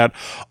doing that,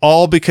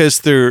 all because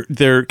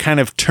they're kind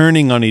of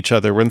turning on each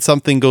other when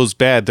something goes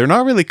bad. They're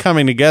not really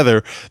coming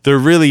together. They're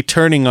really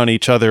turning on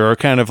each other, or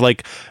kind of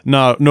like,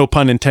 no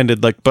pun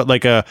intended, but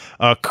like a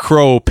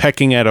crow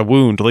pecking at a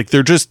wound. Like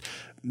they're just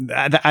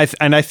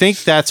I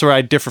think that's where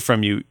I differ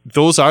from you.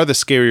 Those are the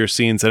scarier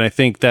scenes, and I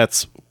think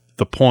that's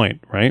the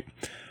point, right?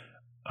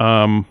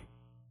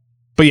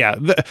 But yeah,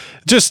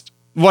 just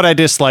what I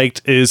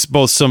disliked is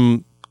both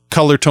some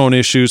color tone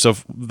issues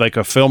of like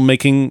a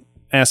filmmaking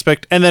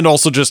aspect, and then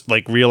also just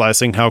like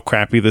realizing how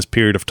crappy this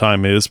period of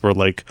time is, where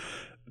like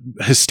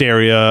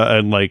hysteria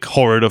and like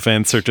horrid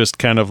events are just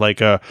kind of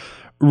like a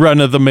run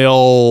of the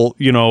mill,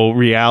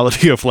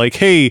 reality of like,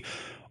 hey,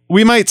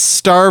 we might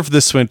starve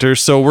this winter,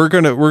 so we're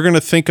gonna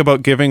think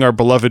about giving our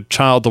beloved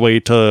child away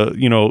to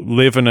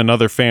live in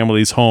another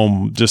family's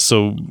home, just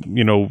so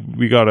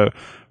we gotta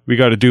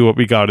do what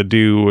we gotta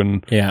do.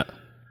 And yeah,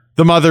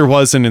 the mother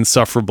was an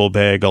insufferable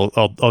bag.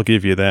 I'll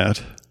give you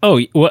that.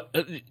 Oh, what?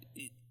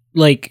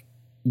 Like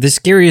the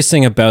scariest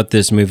thing about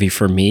this movie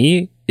for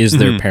me is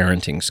their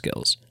parenting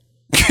skills.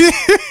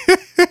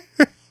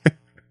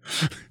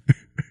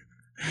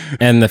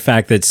 And the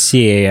fact that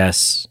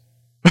CAS,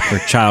 or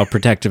Child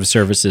Protective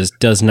Services,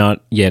 does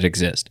not yet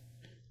exist.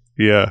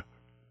 Yeah.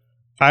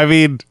 I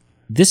mean,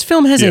 this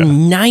film has a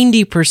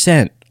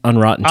 90% on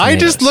Rotten Tomatoes. I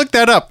just looked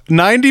that up.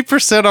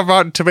 90% on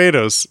Rotten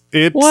Tomatoes.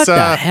 It's what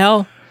the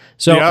hell?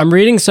 So I'm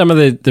reading some of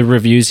the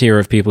reviews here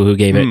of people who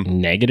gave it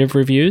negative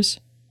reviews.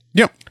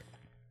 Yep.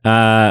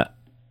 And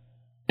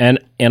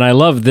I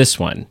love this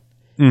one.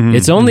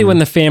 It's only when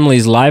the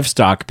family's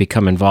livestock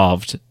become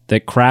involved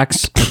that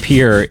cracks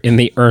appear in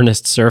the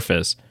earnest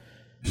surface.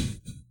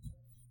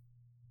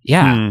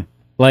 Yeah.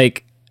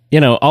 Like,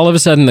 all of a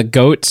sudden the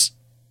goat's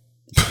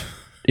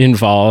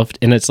involved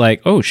and it's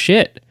like, oh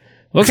shit.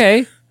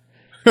 Okay.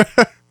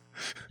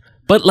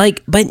 but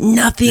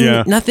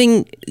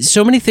nothing,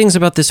 so many things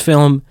about this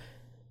film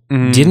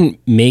didn't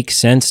make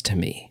sense to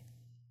me.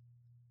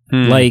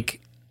 Like,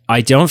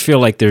 I don't feel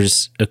like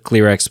there's a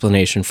clear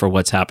explanation for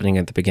what's happening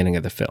at the beginning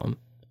of the film.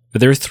 But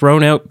they're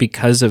thrown out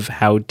because of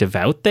how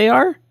devout they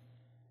are?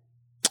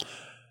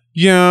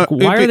 Yeah.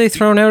 Why are they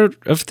thrown out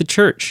of the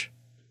church?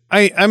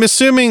 I'm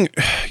assuming,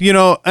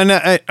 and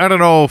I don't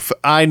know if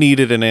I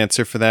needed an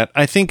answer for that.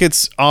 I think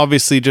it's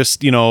obviously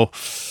just, you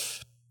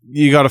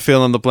got to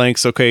fill in the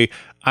blanks. Okay,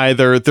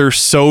 either they're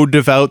so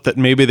devout that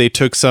maybe they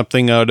took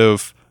something out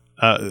of,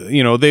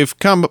 they've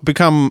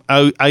become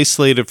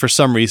isolated for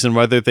some reason,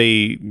 whether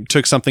they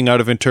took something out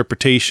of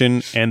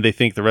interpretation and they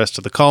think the rest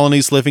of the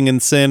colony's living in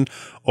sin,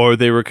 or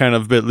they were kind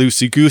of a bit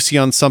loosey-goosey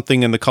on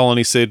something and the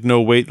colony said,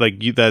 no, wait,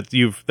 like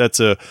that's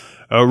a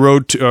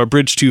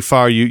bridge too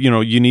far,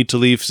 you need to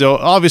leave. So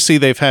obviously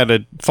they've had a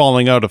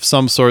falling out of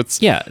some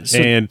sorts. Yeah. So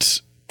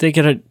and they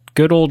get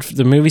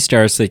the movie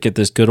stars, they get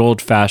this good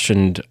old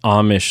fashioned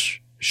Amish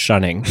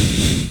shunning.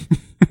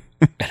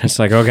 And it's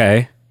like,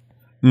 okay.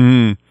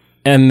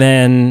 And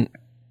then,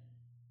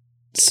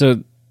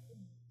 so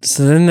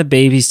then the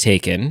baby's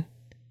taken,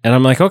 and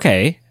I'm like,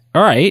 okay,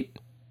 all right,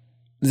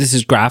 this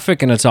is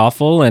graphic and it's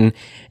awful, and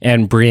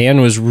Brienne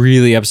was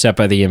really upset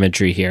by the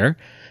imagery here.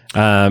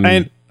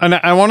 And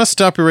I want to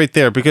stop you right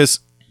there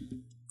because,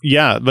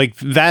 yeah, like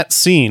that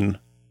scene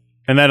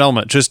and that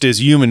element, just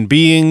as human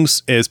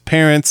beings, as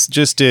parents,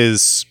 just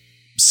as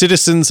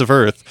citizens of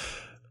Earth,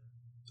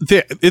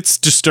 it's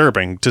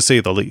disturbing to say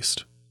the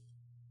least.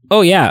 Oh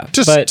yeah,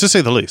 to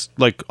say the least,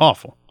 like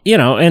awful.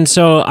 And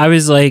so I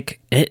was like,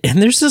 and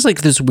there's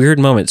this weird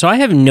moment. So I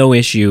have no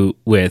issue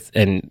with,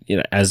 and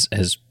as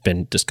has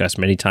been discussed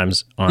many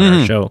times on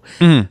our show,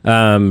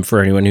 for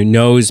anyone who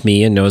knows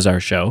me and knows our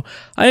show,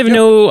 I have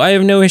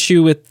no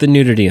issue with the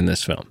nudity in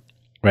this film.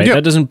 Right,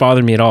 that doesn't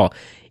bother me at all.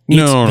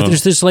 But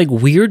there's this like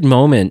weird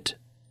moment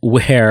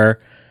where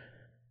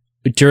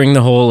during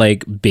the whole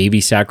like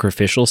baby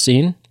sacrificial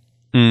scene,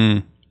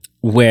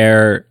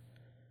 where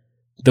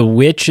the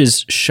witch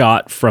is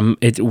shot from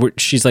it.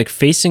 She's like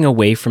facing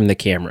away from the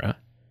camera.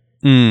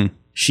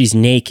 She's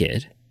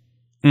naked.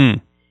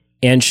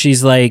 And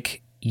she's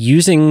like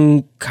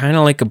using kind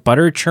of like a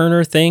butter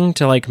churner thing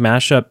to like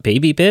mash up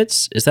baby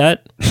bits. Is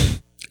that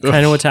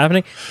kind of what's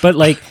happening? But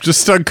like,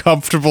 just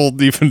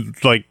uncomfortable even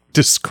like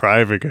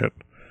describing it.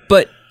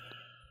 But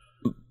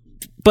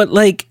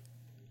like,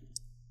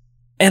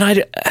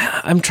 and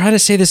I'm trying to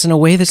say this in a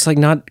way that's like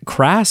not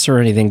crass or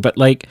anything, but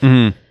like,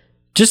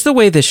 just the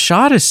way the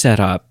shot is set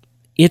up,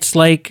 it's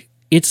like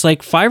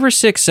 5 or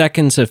 6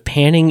 seconds of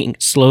panning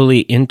slowly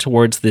in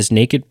towards this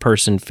naked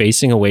person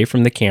facing away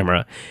from the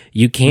camera.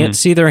 You can't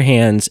see their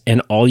hands,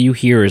 and all you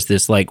hear is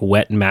this like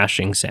wet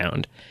mashing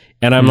sound.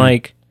 And I'm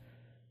like,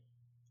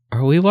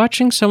 are we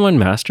watching someone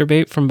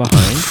masturbate from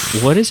behind?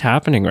 What is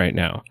happening right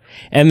now?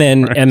 And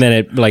then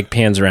it like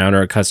pans around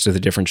or it cuts to the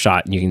different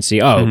shot, and you can see,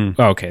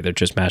 okay, they're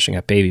just mashing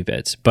up baby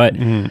bits. But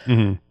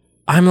I'm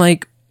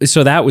like,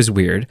 so that was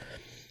weird.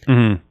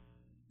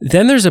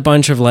 Then there's a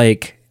bunch of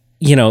like,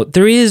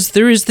 there is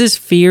this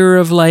fear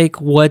of like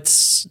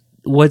what's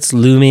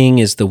looming.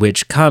 Is the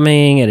witch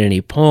coming at any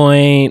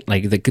point?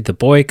 Like the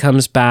boy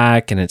comes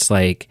back and it's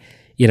like,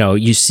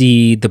 you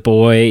see the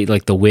boy,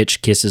 like the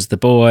witch kisses the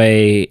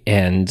boy,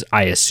 and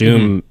I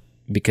assume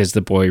because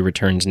the boy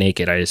returns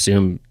naked, I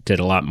assume did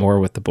a lot more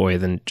with the boy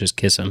than just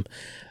kiss him.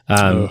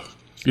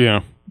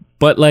 Yeah.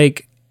 But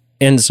like,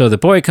 And so the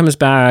boy comes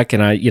back,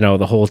 and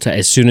the whole time,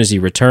 as soon as he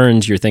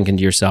returns, you're thinking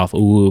to yourself,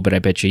 ooh, but I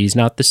bet you he's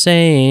not the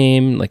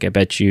same. Like, I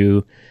bet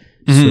you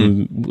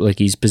like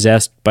he's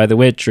possessed by the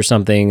witch or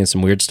something, and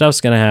some weird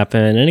stuff's going to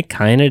happen. And it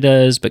kind of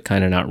does, but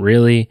kind of not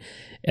really.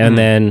 And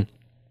then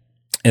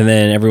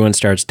everyone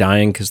starts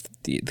dying because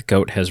the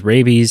goat has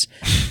rabies.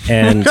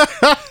 And,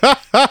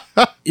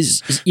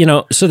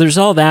 so there's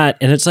all that.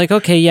 And it's like,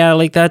 okay, yeah,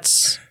 like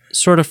that's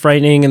sort of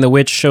frightening. And the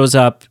witch shows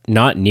up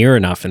not near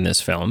enough in this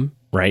film.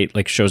 Right,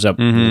 like shows up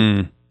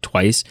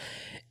twice,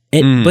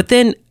 but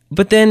then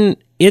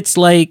it's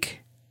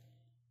like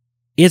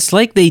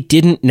they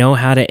didn't know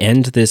how to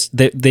end this.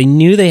 They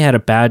knew they had a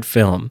bad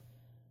film,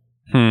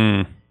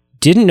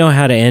 didn't know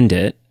how to end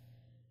it.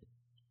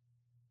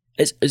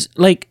 It's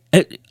like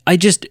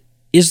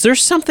is there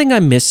something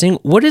I'm missing?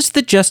 What is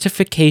the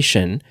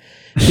justification?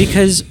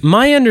 Because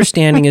my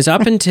understanding is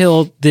up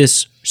until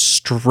this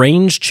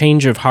strange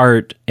change of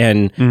heart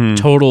and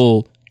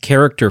total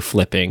character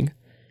flipping.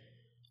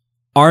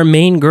 Our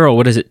main girl,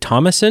 what is it?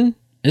 Thomason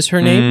is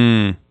her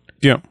name?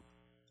 Yeah.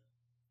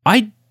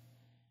 I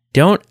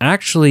don't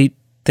actually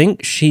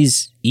think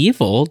she's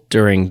evil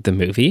during the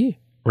movie,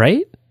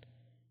 right?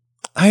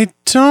 I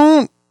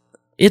don't.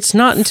 It's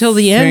not until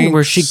the end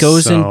where she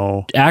goes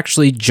and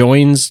actually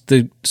joins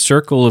the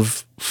circle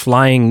of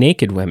flying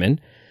naked women.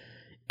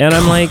 And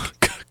I'm like...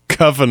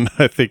 Coven,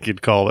 I think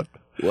you'd call it.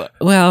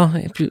 Well,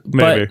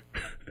 maybe.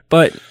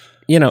 But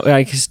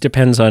I guess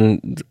depends on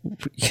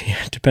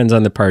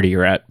the party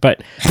you're at.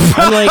 But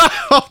I'm like,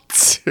 oh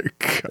dear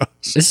gosh.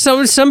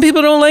 Some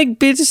people don't like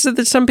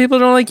some people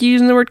don't like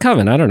using the word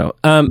coven. I don't know.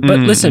 But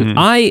listen,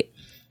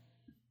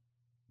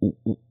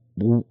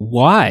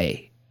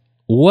 why?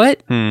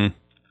 What?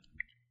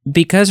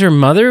 Because her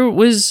mother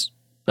was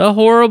a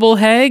horrible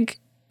hag,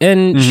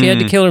 and she had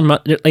to kill her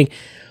mother. Like,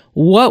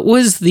 what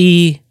was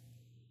the?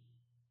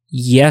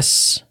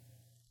 Yes.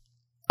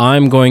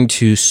 I'm going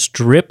to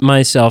strip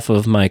myself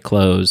of my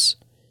clothes,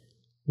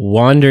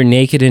 wander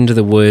naked into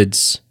the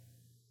woods,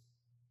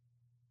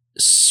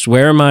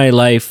 swear my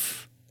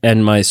life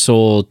and my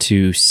soul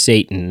to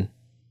Satan,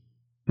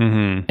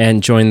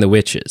 and join the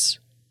witches.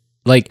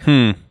 Like,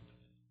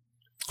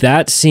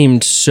 that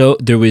seemed so...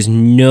 There was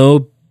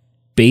no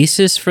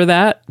basis for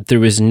that.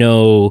 There was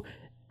no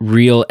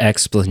real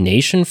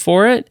explanation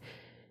for it.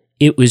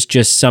 It was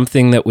just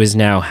something that was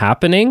now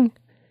happening,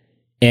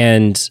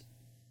 and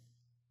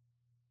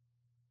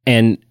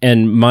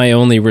my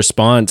only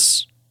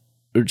response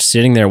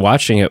sitting there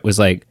watching it was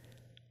like,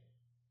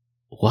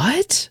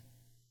 what?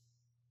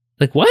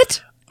 Like,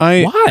 what?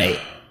 Why?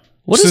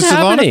 What is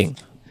happening?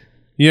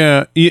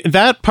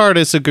 That part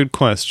is a good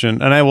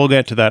question, and I will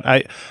get to that.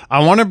 I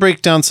want to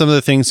break down some of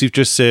the things you've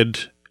just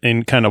said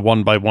in kind of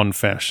one by one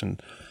fashion.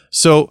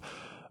 So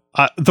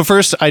the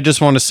first, I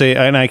just want to say,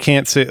 and I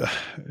can't say,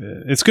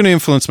 it's going to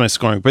influence my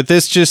scoring, but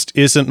this just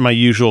isn't my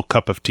usual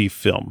cup of tea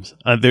films.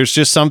 There's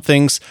just some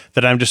things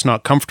that I'm just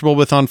not comfortable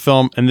with on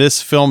film, and this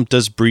film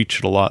does breach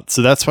it a lot.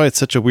 So that's why it's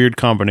such a weird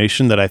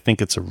combination that I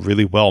think it's a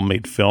really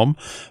well-made film,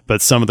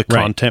 but some of the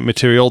content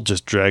material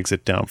just drags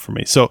it down for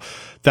me. So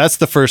that's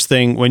the first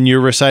thing. When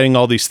you're reciting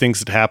all these things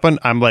that happen,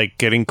 I'm like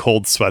getting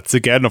cold sweats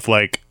again of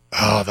like,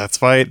 oh, that's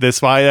why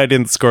I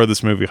didn't score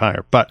this movie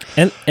higher. But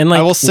and like,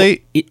 I will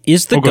say,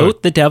 is the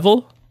goat the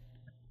devil?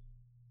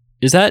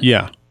 Is that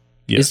Yes.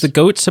 Is the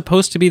goat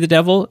supposed to be the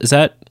devil? Is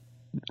that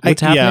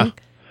what's happening?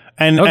 Yeah,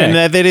 and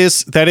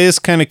that is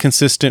kind of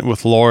consistent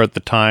with lore at the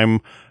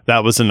time.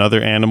 That was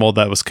another animal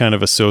that was kind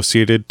of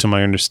associated, to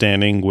my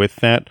understanding, with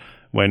that.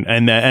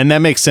 And that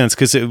makes sense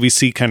because we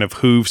see kind of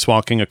hooves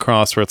walking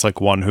across, where it's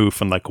like one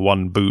hoof and like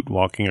one boot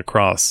walking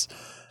across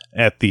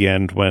at the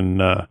end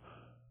when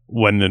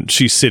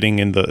she's sitting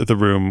in the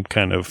room,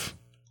 kind of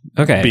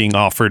being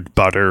offered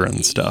butter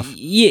and stuff.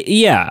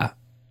 Yeah.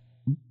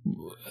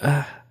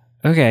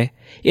 Okay.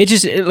 It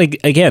just, like,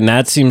 again,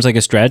 that seems like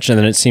a stretch, and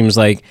then it seems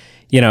like,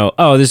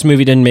 oh, this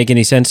movie didn't make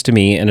any sense to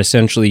me, and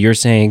essentially you're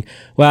saying,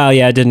 well,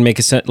 yeah, it didn't make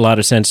a lot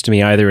of sense to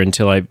me either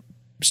until I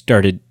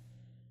started,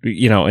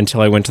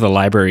 until I went to the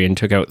library and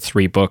took out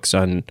 3 books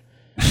on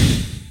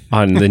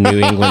the New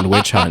England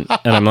witch hunt,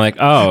 and I'm like,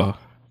 oh,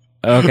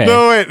 okay.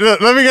 No, wait,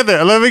 let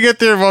me get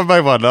there one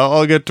by one.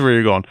 I'll get to where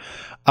you're going.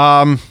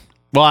 Well,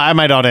 I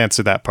might not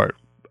answer that part.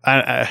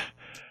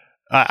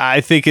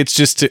 I think it's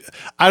just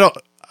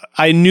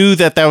I knew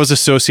that was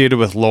associated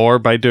with lore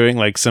by doing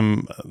like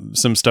some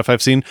stuff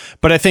I've seen,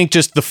 but I think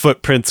just the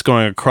footprints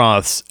going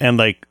across and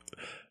like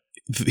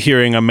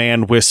hearing a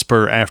man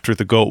whisper after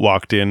the goat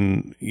walked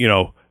in,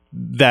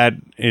 that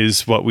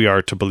is what we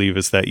are to believe,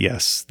 is that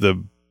yes,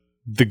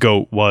 the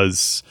goat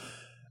was,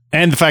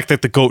 and the fact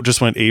that the goat just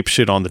went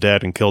apeshit on the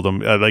dad and killed him,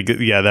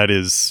 that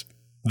is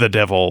the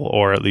devil,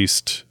 or at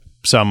least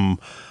some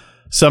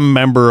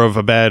member of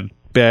a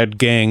bad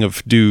gang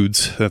of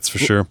dudes, that's for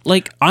sure.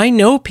 Like, I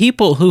know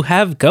people who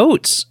have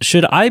goats.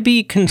 Should I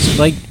be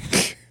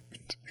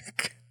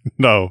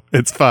No,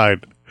 it's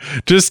fine.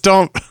 Just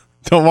don't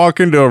walk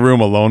into a room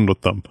alone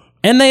with them.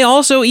 And they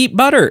also eat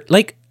butter.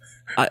 Like,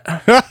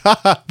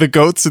 the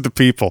goats are the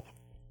people.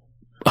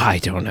 I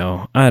don't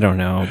know.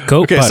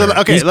 Goat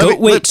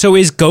butter. So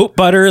is goat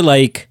butter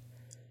like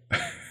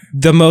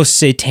the most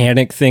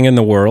satanic thing in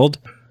the world?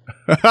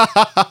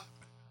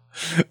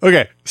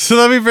 Okay, so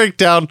let me break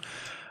down.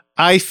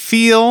 I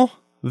feel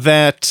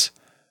that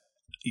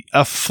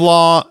a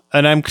flaw,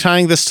 and I'm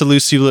tying this to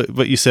Lucy,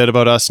 what you said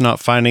about us not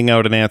finding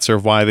out an answer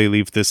of why they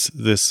leave this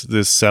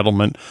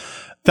settlement.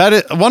 That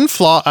is one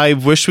flaw. I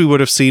wish we would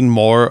have seen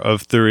more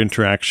of their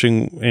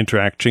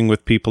interacting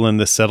with people in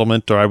this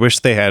settlement, or I wish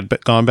they had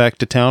gone back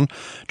to town.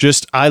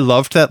 I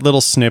loved that little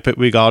snippet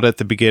we got at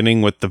the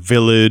beginning with the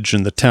village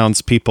and the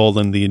townspeople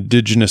and the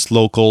indigenous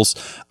locals.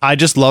 I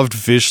just loved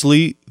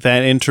visually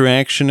that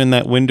interaction in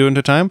that window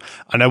into time,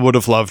 and I would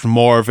have loved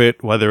more of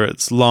it, whether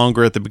it's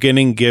longer at the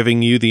beginning,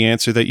 giving you the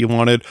answer that you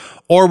wanted,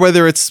 or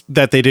whether it's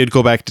that they did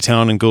go back to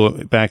town and go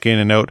back in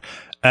and out.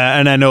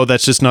 And I know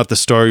that's just not the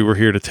story we're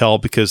here to tell,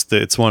 because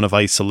it's one of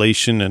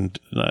isolation and,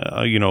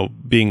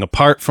 being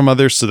apart from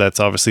others. So that's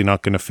obviously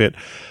not going to fit.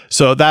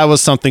 So that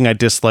was something I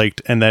disliked.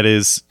 And that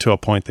is to a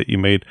point that you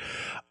made.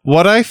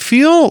 What I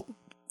feel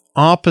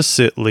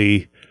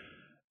oppositely,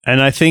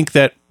 and I think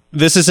that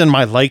this is in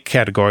my like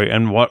category,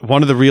 and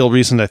one of the real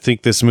reasons I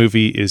think this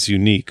movie is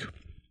unique,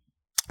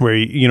 where,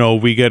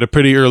 we get a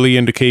pretty early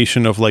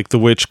indication of like the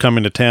witch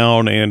coming to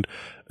town, and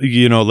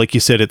like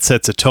you said, it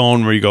sets a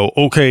tone where you go,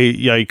 okay,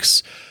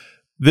 yikes,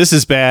 this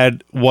is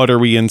bad. What are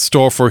we in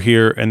store for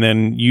here? And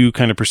then you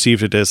kind of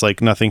perceived it as like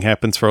nothing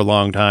happens for a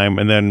long time,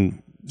 and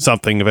then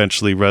something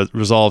eventually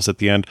resolves at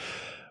the end.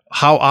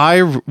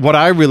 What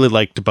I really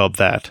liked about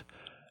that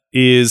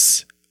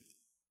is,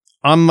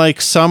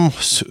 unlike some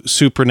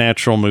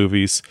supernatural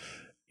movies,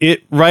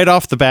 it right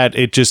off the bat,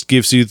 it just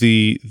gives you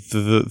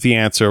the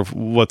answer of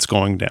what's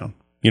going down.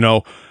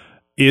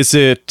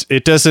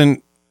 It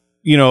doesn't,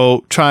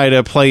 try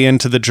to play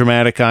into the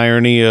dramatic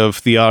irony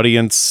of the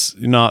audience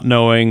not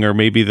knowing, or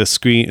maybe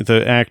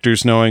the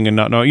actors knowing and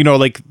not knowing,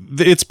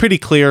 it's pretty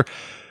clear,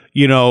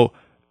 the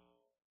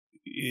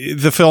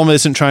film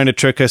isn't trying to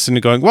trick us into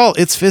going, well,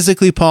 it's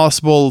physically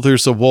possible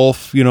there's a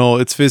wolf,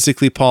 it's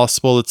physically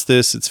possible it's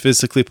this, it's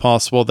physically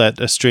possible that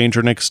a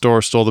stranger next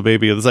door stole the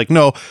baby. It's like,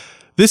 no,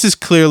 this is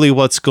clearly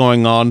what's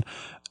going on.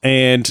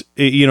 And,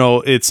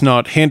 it's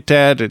not hint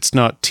at, it's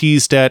not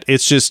teased at,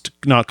 it's just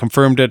not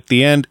confirmed at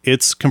the end.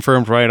 It's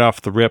confirmed right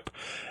off the rip.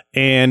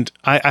 And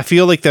I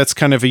feel like that's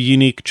kind of a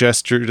unique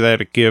gesture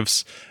that it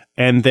gives.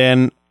 And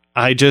then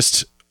I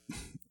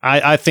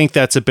think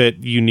that's a bit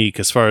unique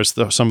as far as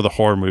some of the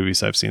horror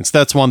movies I've seen. So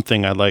that's one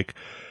thing I like.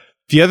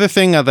 The other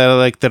thing that I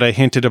like that I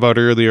hinted about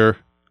earlier,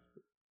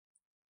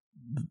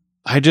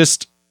 the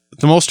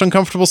most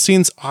uncomfortable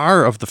scenes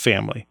are of the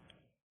family.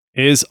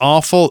 As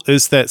awful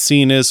as that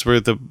scene is where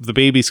the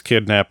baby's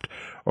kidnapped,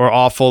 or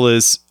awful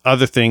as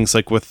other things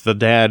like with the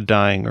dad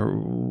dying or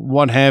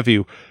what have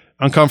you,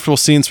 uncomfortable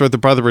scenes where the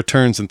brother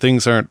returns and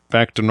things aren't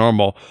back to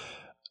normal,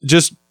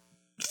 just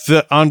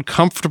the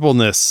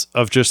uncomfortableness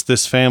of just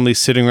this family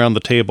sitting around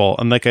the table,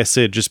 and like I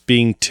said, just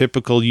being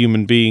typical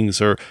human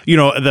beings, or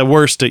the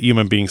worst at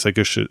human beings, like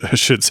I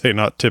should say,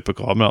 not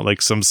typical. I'm not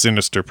like some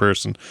sinister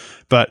person,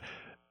 but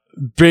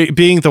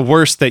being the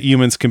worst that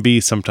humans can be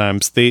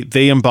sometimes.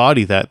 They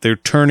embody that. They're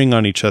turning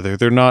on each other.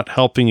 They're not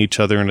helping each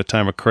other in a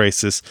time of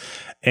crisis.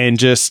 And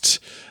just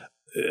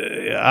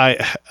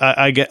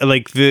I get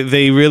like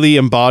they really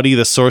embody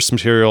the source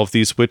material of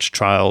these witch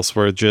trials,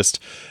 where just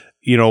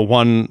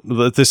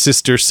the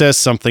sister says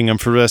something, and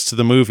for the rest of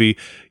the movie,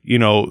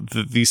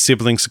 these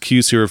siblings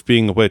accuse her of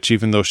being a witch,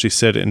 even though she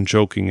said it in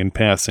joking and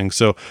passing.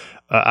 So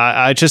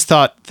I just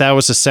thought that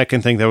was the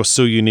second thing that was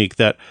so unique,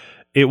 that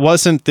it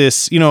wasn't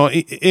this,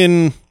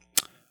 in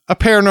a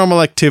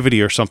Paranormal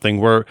Activity or something,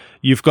 where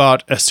you've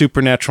got a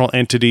supernatural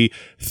entity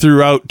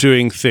throughout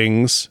doing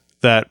things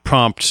that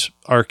prompt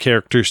our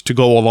characters to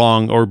go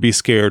along or be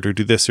scared or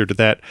do this or do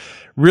that.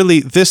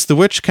 Really, the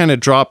witch kind of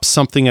drops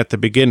something at the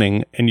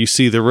beginning, and you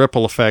see the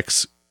ripple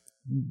effects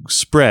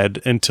spread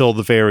until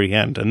the very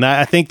end. And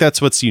I think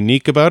that's what's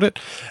unique about it.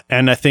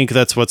 And I think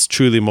that's what's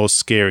truly most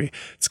scary.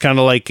 It's kind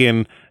of like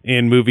in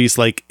movies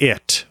like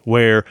It,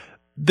 where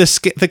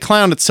the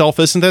clown itself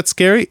isn't that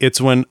scary.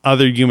 It's when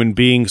other human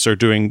beings are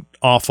doing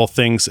awful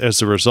things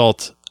as a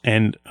result,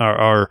 and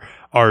are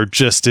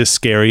just as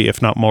scary,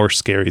 if not more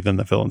scary, than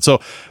the villain.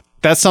 So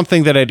that's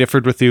something that I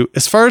differed with you.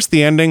 As far as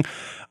the ending,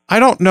 I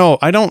don't know.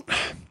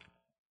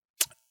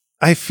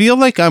 I feel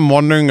like I'm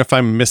wondering if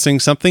I'm missing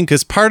something,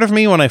 because part of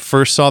me, when I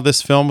first saw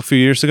this film a few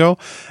years ago,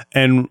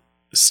 and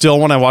still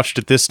when I watched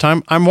it this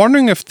time, I'm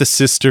wondering if the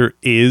sister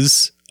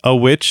is a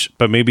witch,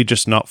 but maybe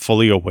just not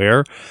fully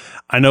aware.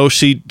 I know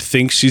she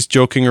thinks she's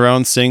joking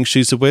around saying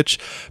she's a witch,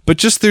 but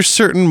just there's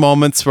certain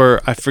moments where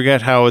I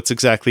forget how it's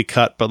exactly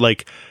cut, but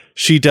like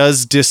she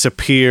does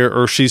disappear,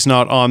 or she's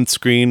not on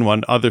screen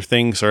when other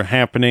things are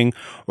happening,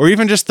 or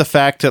even just the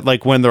fact that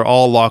like when they're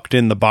all locked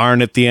in the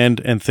barn at the end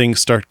and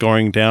things start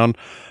going down,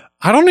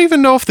 I don't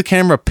even know if the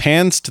camera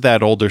pans to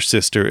that older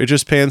sister. It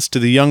just pans to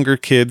the younger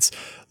kids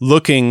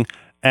looking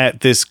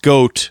at this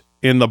goat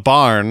in the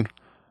barn,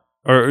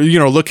 or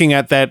looking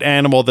at that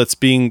animal that's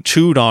being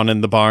chewed on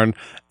in the barn,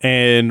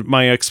 and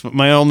my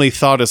only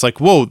thought is like,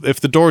 whoa, if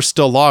the door's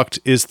still locked,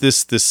 is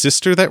this the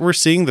sister that we're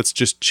seeing that's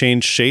just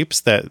changed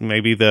shapes, that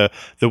maybe the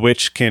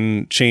witch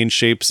can change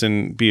shapes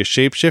and be a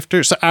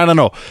shapeshifter? So I don't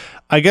know.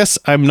 I guess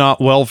I'm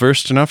not well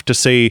versed enough to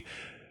say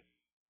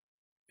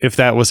if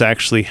that was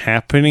actually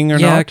happening or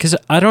not. Yeah, because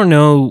I don't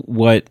know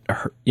what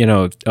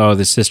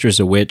the sister's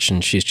a witch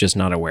and she's just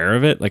not aware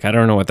of it. Like, I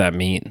don't know what that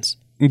means.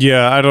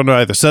 Yeah, I don't know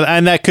either. So,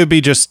 and that could be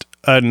just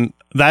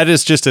that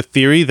is just a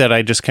theory that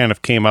I just kind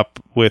of came up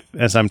with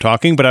as I'm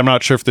talking, but I'm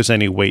not sure if there's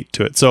any weight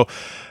to it. So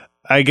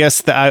I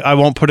guess that I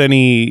won't put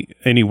any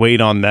weight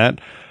on that.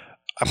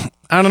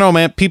 I don't know,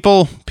 man.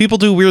 People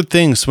do weird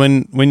things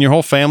when your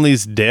whole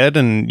family's dead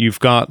and you've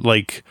got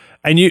like,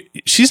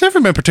 she's never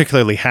been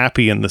particularly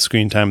happy in the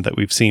screen time that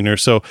we've seen her.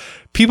 So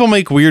people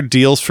make weird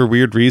deals for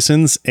weird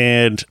reasons.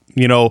 And,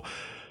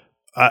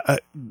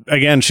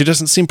 again, she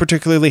doesn't seem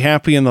particularly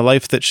happy in the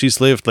life that she's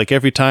lived. Like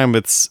every time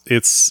it's,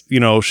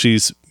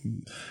 she's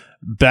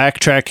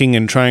backtracking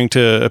and trying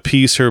to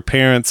appease her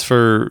parents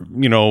for,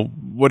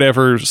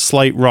 whatever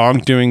slight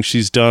wrongdoing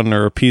she's done,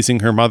 or appeasing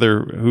her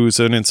mother, who's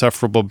an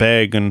insufferable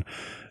bag. And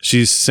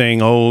she's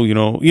saying,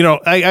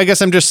 I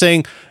guess I'm just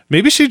saying,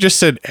 maybe she just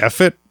said, F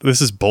it,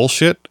 this is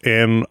bullshit,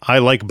 and I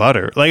like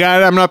butter. Like,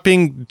 I'm not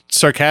being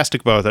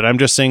sarcastic about it. I'm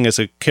just saying, as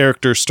a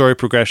character story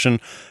progression,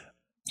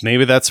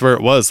 maybe that's where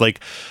it was. Like,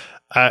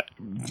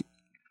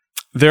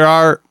 there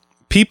are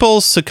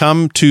people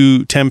succumb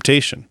to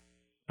temptation.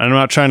 I'm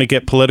not trying to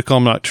get political.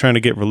 I'm not trying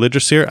to get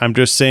religious here. I'm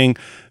just saying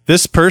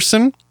this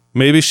person,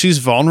 maybe she's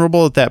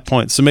vulnerable at that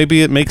point. So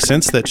maybe it makes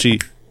sense that she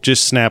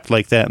just snapped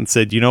like that and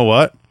said, you know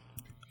what?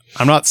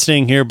 I'm not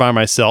staying here by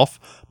myself.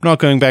 I'm not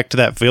going back to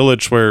that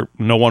village where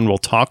no one will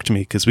talk to me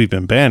because we've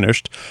been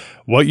banished.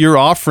 What you're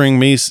offering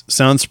me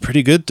sounds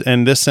pretty good,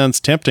 and this sounds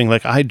tempting.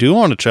 Like, I do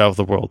want to travel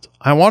the world.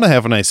 I want to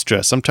have a nice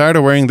dress. I'm tired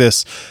of wearing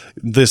this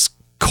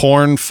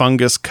corn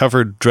fungus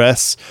covered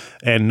dress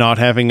and not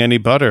having any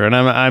butter. And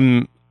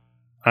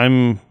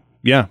I'm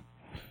yeah.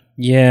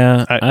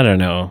 Yeah, I don't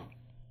know.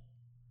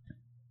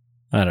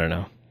 I don't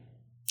know.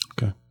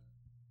 Okay.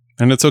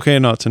 And it's okay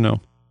not to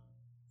know.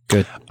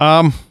 Good.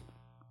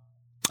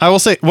 I will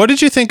say, what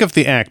did you think of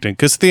the acting?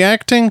 Because the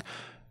acting,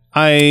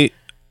 the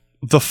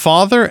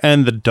father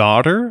and the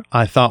daughter,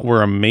 I thought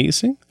were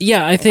amazing.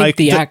 Yeah, I think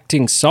the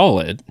acting's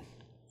solid.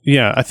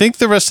 Yeah, I think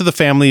the rest of the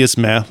family is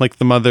meh. Like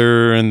the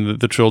mother and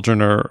the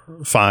children are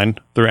fine.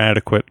 They're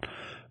adequate.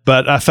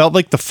 But I felt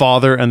like the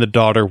father and the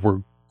daughter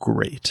were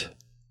great.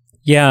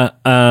 Yeah.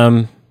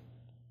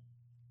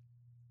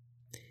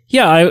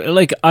 Yeah,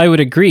 I would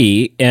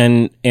agree.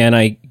 And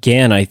I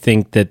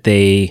think that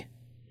they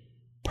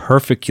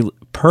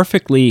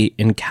perfectly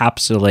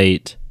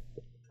encapsulate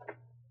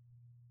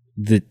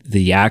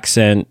the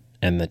accent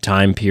and the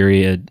time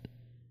period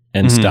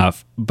and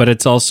stuff, but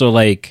it's also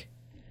like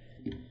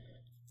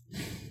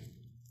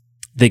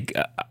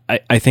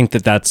I think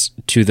that's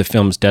to the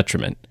film's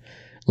detriment.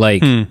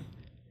 Like,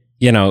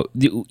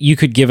 you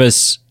could give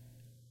us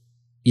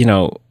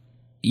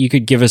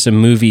a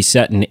movie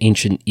set in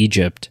ancient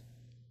Egypt,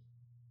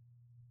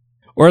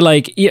 or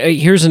like,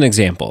 here's an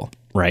example,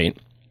 right?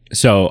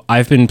 So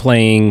I've been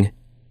playing,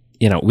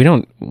 we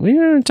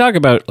don't talk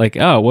about like,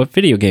 oh, what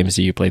video games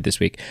do you play this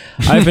week?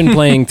 I've been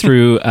playing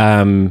through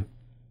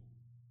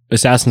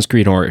Assassin's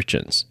Creed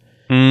Origins,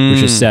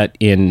 which is set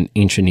in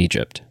ancient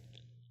Egypt.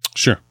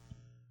 Sure.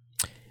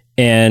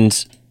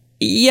 And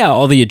yeah,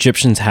 all the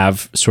Egyptians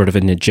have sort of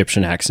an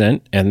Egyptian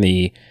accent, and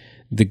the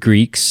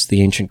Greeks,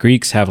 the ancient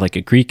Greeks, have like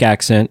a Greek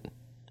accent.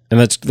 And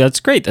that's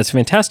great. That's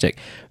fantastic.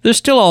 They're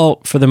still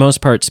all, for the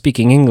most part,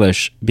 speaking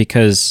English,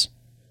 because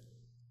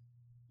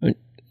who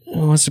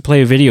wants to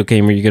play a video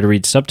game where you got to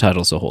read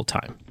subtitles the whole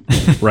time,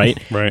 right?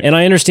 Right. And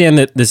I understand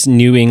that this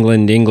New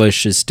England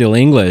English is still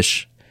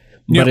English,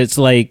 but it's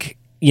like,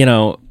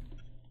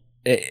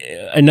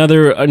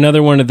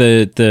 another one of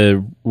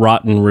the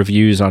rotten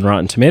reviews on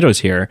Rotten Tomatoes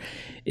here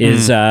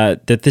is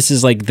that this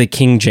is like the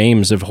King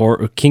James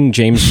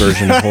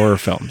version of horror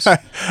films.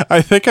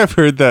 I think I've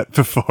heard that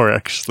before,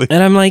 actually.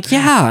 And I'm like,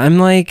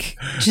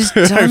 just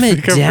dumb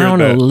it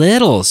down a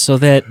little so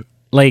that,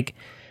 like,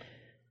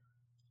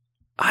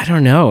 I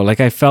don't know, like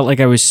I felt like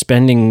I was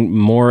spending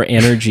more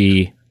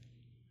energy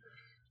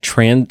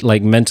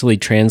mentally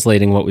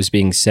translating what was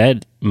being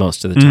said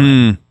most of the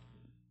time.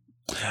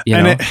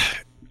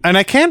 And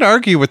I can't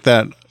argue with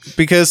that,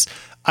 because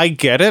I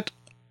get it.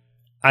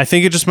 I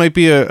think it just might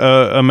be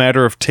a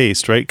matter of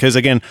taste, right? Because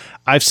again,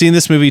 I've seen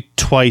this movie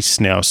twice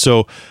now.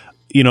 So,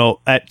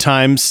 at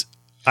times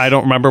I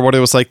don't remember what it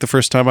was like the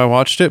first time I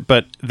watched it,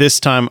 but this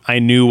time I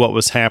knew what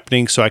was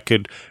happening, so I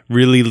could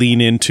really lean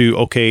into,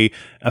 okay,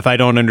 if I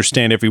don't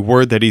understand every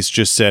word that he's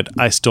just said,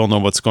 I still know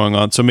what's going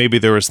on. So maybe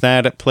there was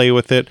that at play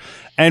with it.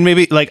 And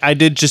maybe, like, I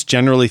did just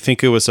generally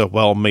think it was a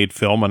well-made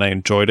film, and I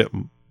enjoyed it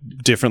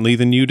differently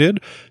than you did.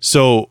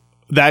 So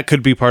that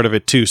could be part of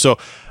it too. So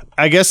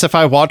I guess if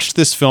I watched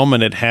this film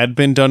and it had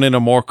been done in a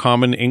more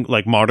common,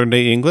 like modern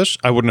day English,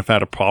 I wouldn't have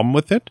had a problem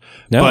with it.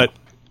 No. But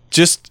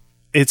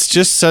it's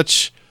just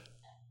such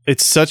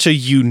it's such a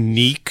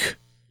unique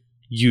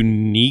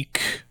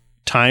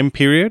time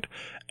period,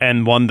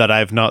 and one that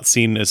I've not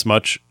seen as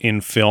much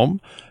in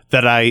film,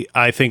 that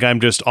I think I'm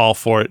just all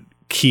for it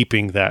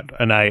keeping that,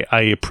 and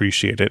I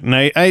appreciate it, and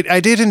I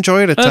did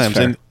enjoy it at times.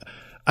 Fair. And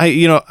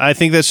I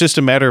think that's just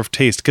a matter of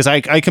taste, because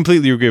I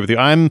completely agree with you.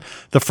 I'm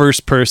the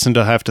first person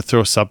to have to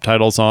throw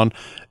subtitles on,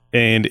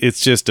 and it's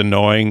just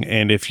annoying.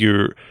 And if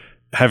you're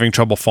having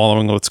trouble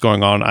following what's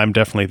going on, I'm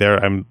definitely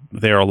there. I'm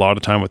there a lot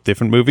of time with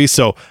different movies,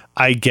 so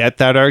I get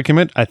that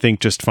argument. I think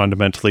just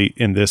fundamentally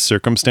in this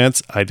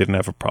circumstance, I didn't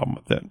have a problem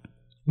with it.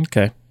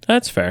 Okay,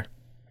 that's fair.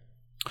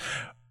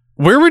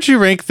 Where would you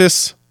rank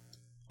this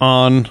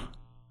on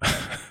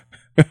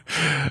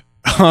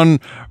on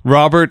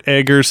Robert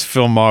Eggers'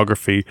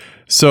 filmography?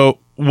 So,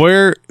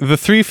 where the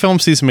 3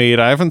 films he's made,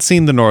 I haven't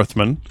seen The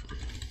Northman.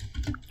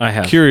 I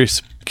have.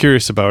 Curious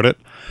about it.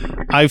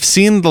 I've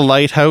seen The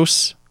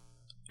Lighthouse,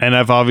 and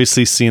I've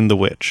obviously seen The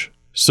Witch.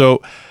 So,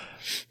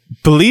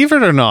 believe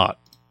it or not,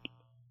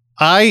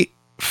 I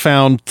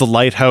found The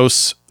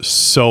Lighthouse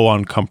so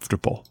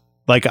uncomfortable.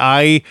 Like,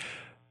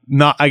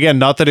 not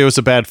that it was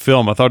a bad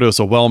film. I thought it was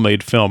a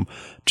well-made film.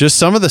 Just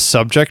some of the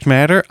subject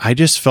matter, I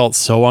just felt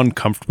so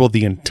uncomfortable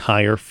the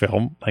entire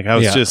film. Like, I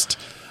was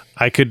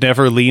I could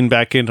never lean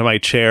back into my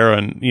chair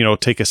and,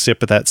 take a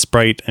sip of that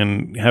Sprite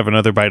and have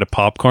another bite of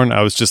popcorn.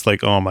 I was just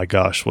like, oh my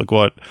gosh, like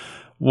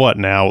what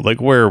now? Like,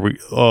 where are we?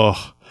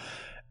 Oh.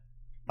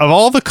 Of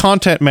all the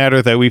content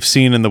matter that we've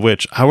seen in The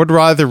Witch, I would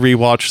rather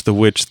rewatch The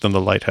Witch than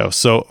The Lighthouse.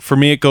 So for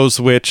me, it goes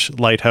Witch,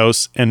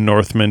 Lighthouse, and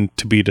Northman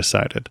to be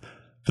decided.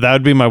 That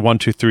would be my 1,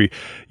 2, 3.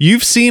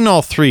 You've seen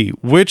all 3.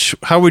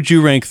 How would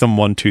you rank them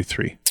 1, 2,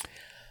 3?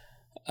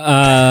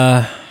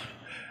 I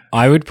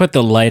would put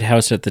The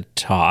Lighthouse at the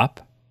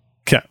top.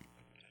 Okay.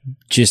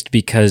 Just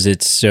because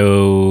it's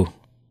so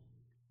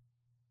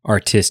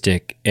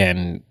artistic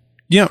and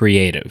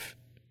creative.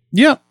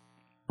 Yeah.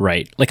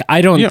 Right. Like,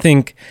 I don't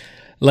think...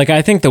 Like,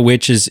 I think The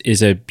Witch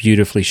is a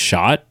beautifully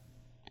shot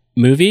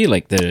movie.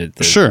 Like, the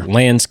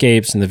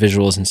landscapes and the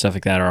visuals and stuff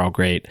like that are all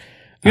great.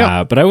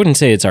 Yeah. But I wouldn't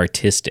say it's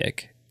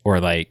artistic or,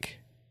 like,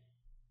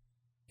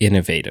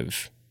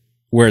 innovative.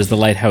 Whereas The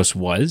Lighthouse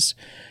was.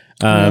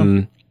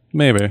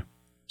 Maybe.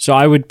 So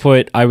I would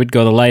go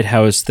The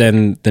Lighthouse,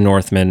 then The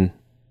Northman,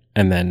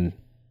 and then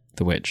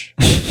The Witch.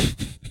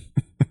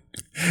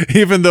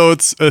 Even though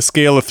it's a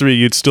scale of 3,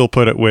 you'd still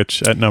put it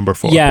Witch at number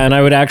 4. Yeah, and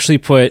I would actually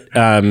put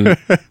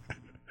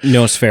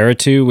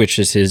Nosferatu, which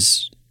is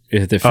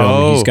the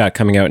film he's got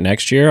coming out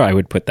next year. I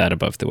would put that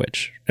above The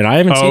Witch. And I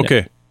haven't seen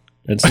it.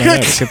 It's not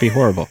out. It could be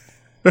horrible.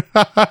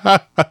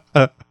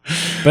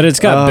 But it's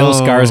got Bill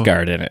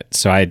Skarsgård in it.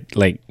 So I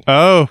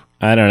don't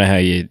know how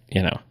you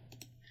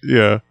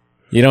Yeah.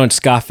 You don't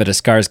scoff at a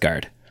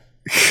Skarsgård.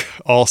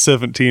 All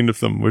 17 of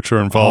them, which are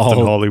involved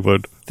in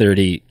Hollywood.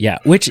 30. Yeah.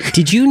 Which,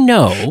 did you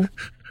know,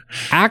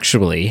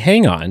 actually,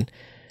 hang on.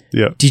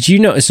 Yeah. Did you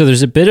know, so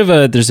there's a bit of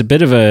a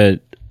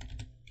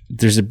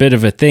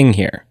thing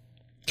here.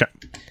 Okay.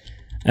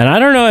 And I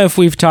don't know if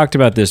we've talked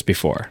about this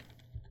before.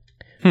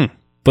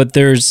 But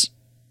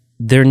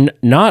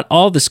not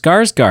all the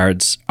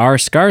Skarsgårds are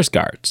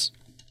Skarsgårds.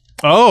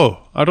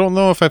 Oh, I don't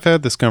know if I've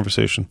had this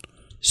conversation.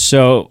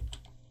 So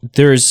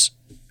there's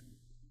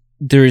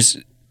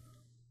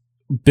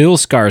Bill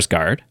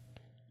Skarsgård.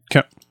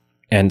 Okay.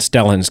 And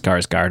Stellan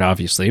Skarsgård,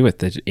 obviously, with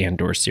the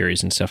Andor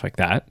series and stuff like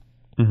that.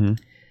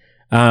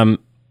 Mm-hmm.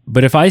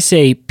 But if I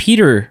say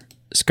Peter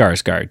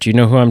Skarsgård, do you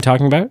know who I'm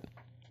talking about?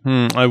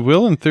 I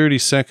will in 30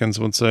 seconds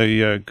once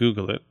I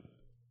Google it.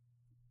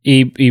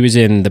 He was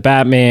in The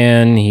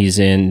Batman. He's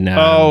in...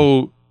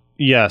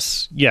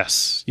 yes. Yeah.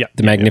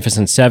 The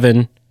Magnificent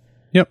Seven.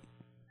 Yep.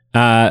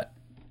 But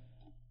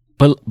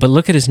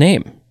look at his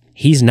name.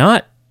 He's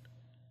not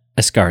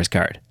a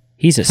Skarsgård.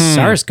 He's a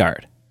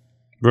Sarsgaard.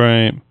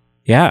 Right.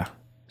 Yeah.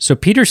 So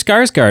Peter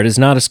Skarsgård is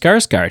not a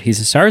Skarsgård.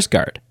 He's a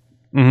Sarsgaard.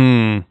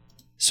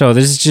 So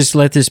this is just,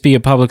 let this be a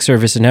public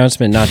service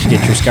announcement not to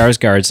get your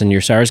Skarsgårds and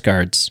your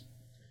Sarsgaards.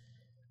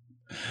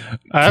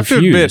 I have to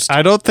admit,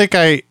 I don't think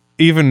I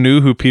even knew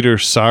who Peter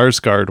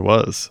Sarsgaard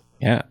was.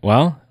 Yeah,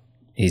 well,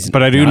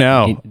 but I do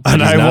now,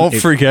 and I won't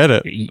forget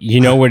it. You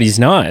know what he's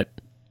not?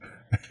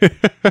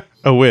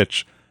 A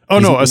witch. Oh,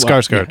 no, a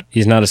Skarsgård. Yeah,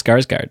 he's not a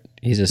Skarsgård.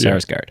 He's a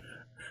Sarsgaard.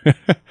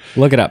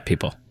 Look it up,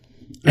 people.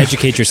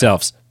 Educate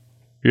yourselves.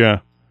 Yeah.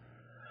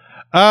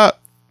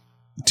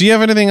 Do you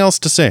have anything else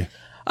to say?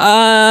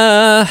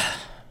 No,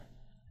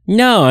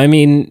 I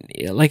mean,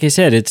 like I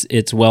said,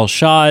 it's well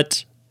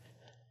shot.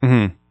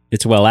 Mm-hmm.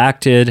 It's well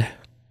acted.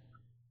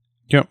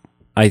 Yep.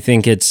 I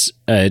think it's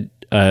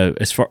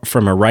as far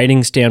from a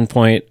writing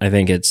standpoint, I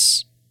think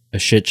it's a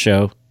shit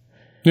show.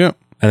 Yep.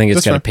 I think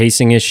it's got a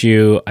pacing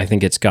issue. I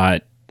think it's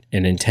got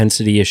an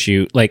intensity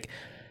issue. Like,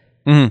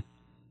 I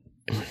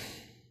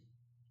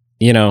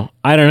don't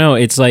know.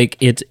 It's like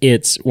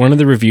it's one of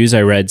the reviews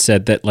I read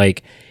said that,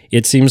 like,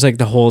 it seems like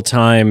the whole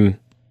time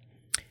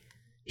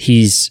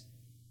he's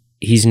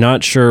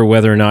not sure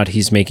whether or not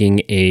he's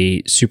making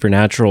a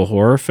supernatural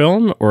horror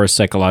film or a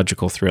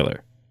psychological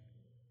thriller.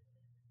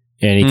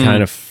 And he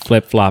kind of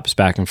flip-flops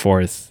back and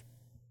forth.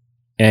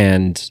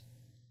 and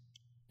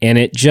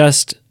it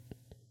just...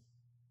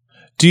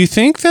 Do you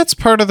think that's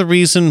part of the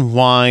reason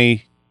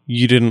why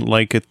you didn't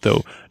like it,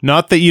 though?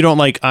 Not that you don't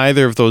like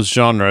either of those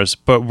genres,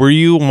 but were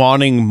you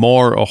wanting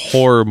more a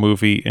horror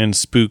movie in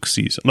spook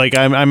season? Like,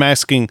 I'm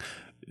asking,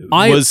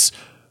 was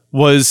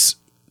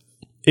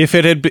if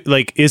it had been,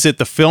 like, is it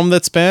the film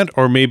that's bad,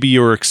 or maybe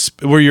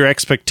were your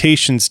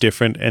expectations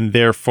different and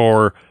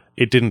therefore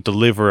it didn't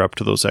deliver up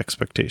to those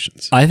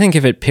expectations? I think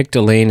if it picked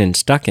a lane and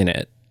stuck in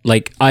it,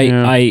 like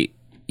maybe.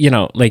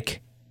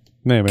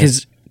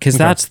 Because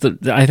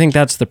I think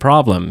that's the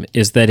problem,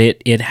 is that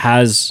it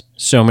has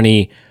so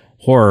many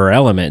horror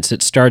elements.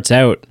 It starts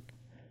out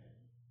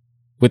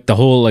with the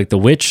whole, like, the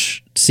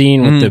witch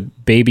scene with the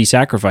baby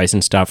sacrifice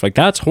and stuff. Like,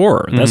 that's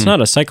horror. That's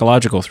not a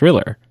psychological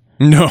thriller.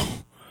 No.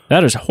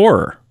 That is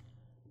horror.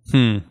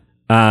 And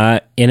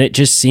it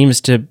just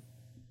seems to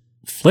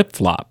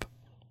flip-flop.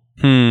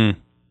 And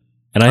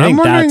I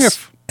think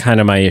that's kind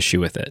of my issue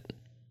with it.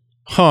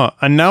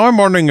 And now I'm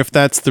wondering if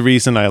that's the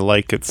reason I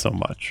like it so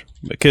much.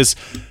 Because...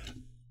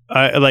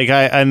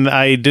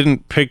 I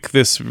didn't pick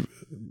this,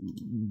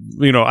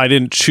 I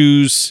didn't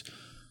choose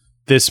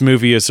this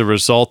movie as a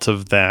result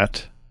of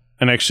that.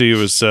 And actually it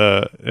was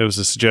a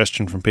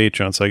suggestion from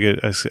Patreon. So I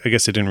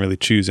guess I didn't really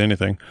choose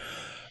anything,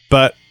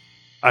 but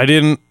I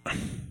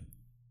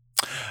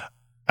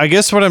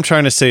guess what I'm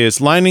trying to say is,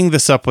 lining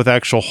this up with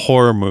actual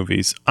horror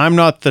movies, I'm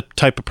not the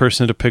type of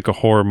person to pick a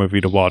horror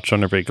movie to watch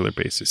on a regular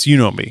basis. You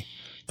know me.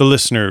 The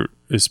listener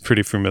is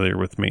pretty familiar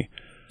with me.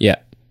 Yeah.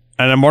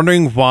 And I'm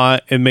wondering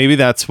why, and maybe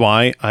that's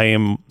why I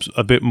am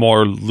a bit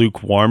more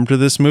lukewarm to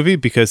this movie,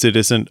 because it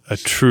isn't a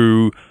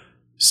true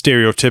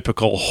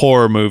stereotypical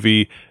horror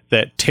movie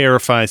that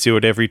terrifies you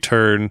at every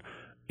turn.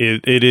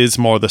 It is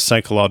more the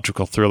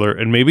psychological thriller,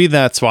 and maybe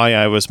that's why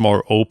I was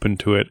more open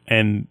to it,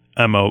 and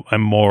I'm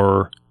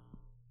more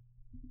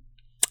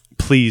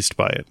pleased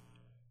by it.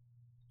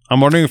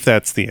 I'm wondering if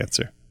that's the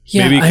answer.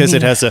 Yeah, maybe because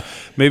it has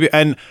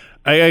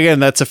again,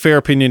 that's a fair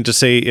opinion to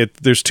say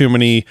there's too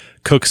many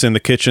cooks in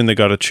the kitchen. They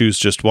got to choose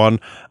just one.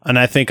 And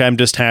I think I'm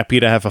just happy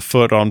to have a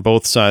foot on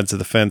both sides of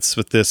the fence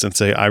with this and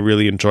say I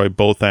really enjoy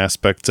both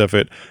aspects of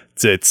it.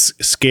 It's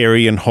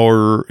scary and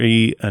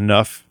horror-y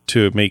enough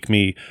to make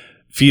me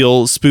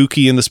feel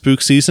spooky in the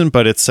spook season,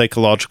 but it's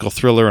psychological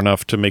thriller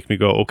enough to make me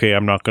go, okay,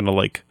 I'm not going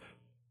to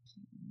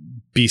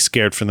be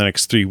scared for the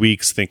next 3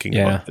 weeks thinking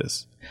about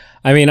this.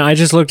 I mean, I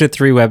just looked at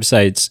 3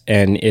 websites,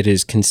 and it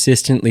is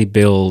consistently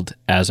billed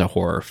as a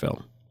horror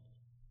film.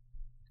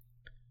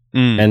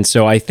 And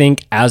so I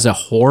think as a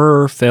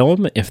horror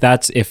film,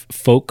 if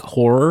folk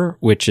horror,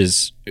 which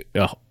is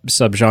a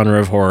subgenre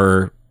of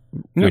horror,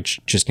 which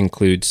just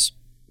includes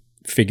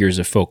figures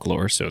of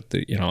folklore, so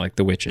like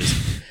the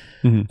witches,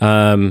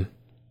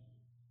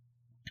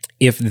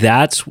 if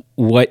that's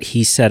what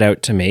he set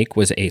out to make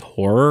was a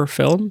horror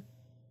film,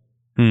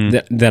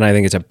 then I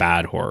think it's a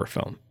bad horror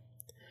film.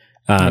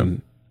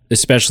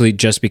 Especially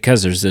just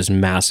because there's this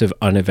massive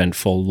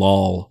uneventful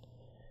lull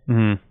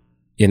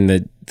in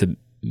the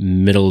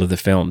middle of the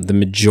film, the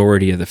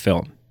majority of the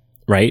film,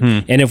 right?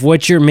 And if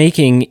what you're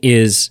making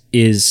is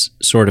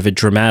sort of a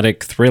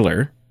dramatic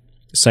thriller,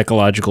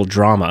 psychological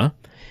drama,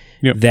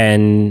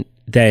 then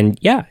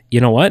yeah, you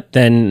know what?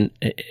 Then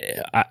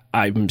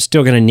I'm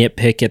still going to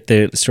nitpick at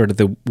the sort of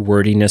the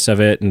wordiness of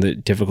it and the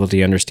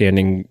difficulty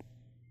understanding,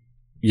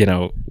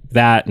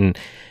 that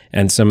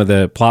and some of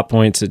the plot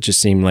points that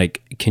just seem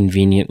like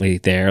conveniently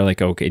there,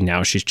 like, okay,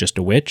 now she's just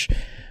a witch.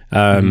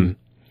 But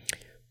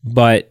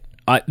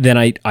then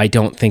I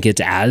don't think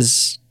it's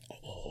as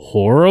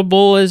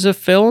horrible as a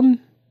film.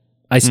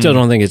 I still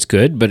don't think it's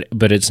good,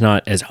 but it's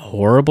not as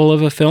horrible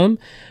of a film.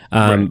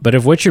 But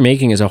if what you're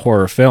making is a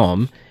horror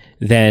film,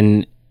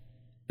 then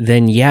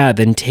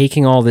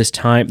taking all this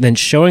time, then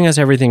showing us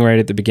everything right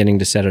at the beginning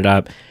to set it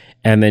up,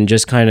 and then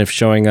just kind of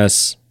showing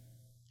us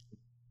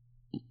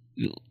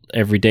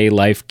everyday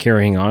life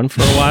carrying on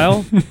for a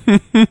while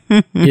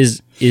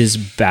is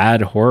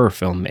bad horror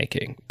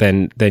filmmaking.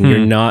 Then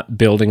you're not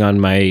building on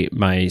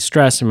my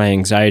stress and my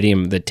anxiety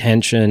and the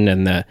tension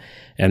and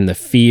the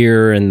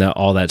fear and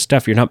all that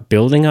stuff. You're not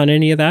building on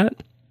any of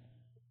that.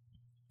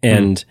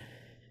 And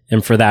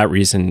for that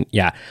reason,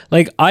 yeah.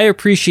 Like I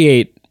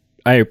appreciate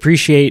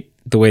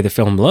the way the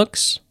film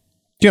looks.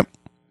 Yep.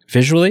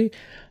 Visually.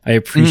 I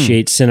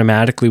appreciate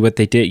cinematically what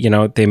they did.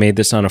 They made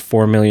this on a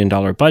 $4 million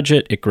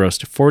budget. It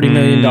grossed $40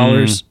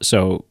 million.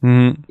 So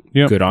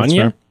good on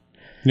you. Fair.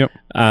 Yep.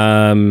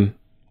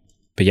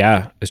 But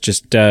yeah, it's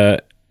just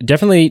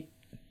definitely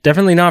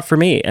not for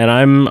me. And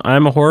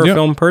I'm a horror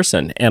film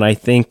person, and I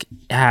think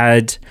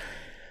had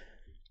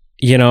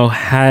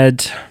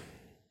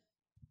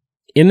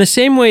in the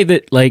same way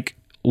that like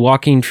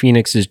Joaquin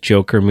Phoenix's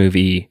Joker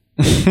movie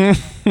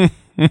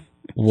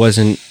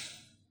wasn't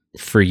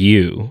for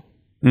you.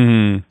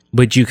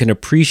 But you can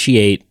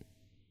appreciate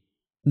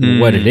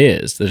what it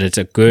is, that it's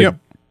a good,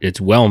 it's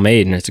well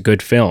made and it's a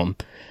good film.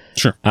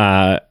 Sure.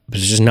 But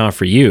it's just not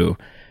for you.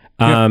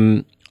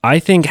 I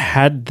think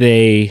had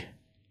they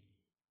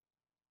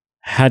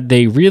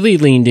really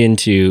leaned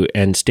into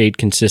and stayed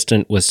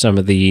consistent with some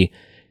of the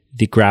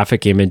the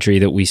graphic imagery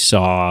that we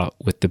saw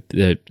with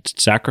the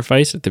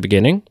sacrifice at the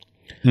beginning,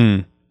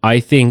 I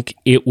think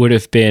it would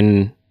have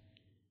been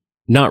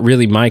not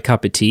really my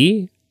cup of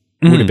tea.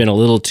 Would have been a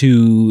little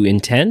too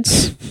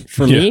intense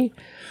for me.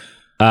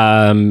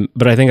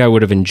 But I think I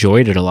would have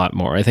enjoyed it a lot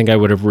more. I think I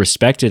would have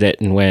respected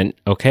it and went,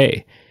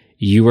 okay,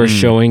 you are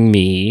showing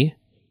me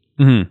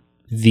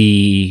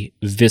the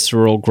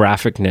visceral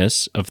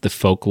graphicness of the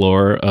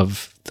folklore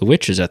of the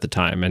witches at the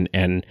time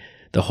and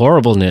the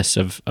horribleness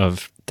of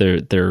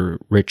their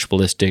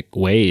ritualistic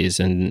ways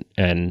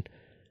and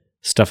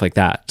stuff like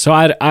that. So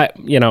I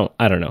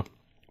don't know.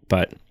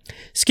 But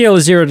scale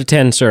of 0 to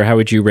 10, sir, how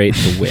would you rate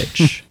The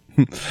Witch?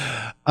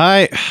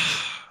 I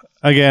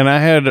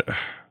had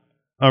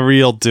a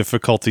real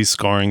difficulty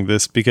scoring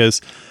this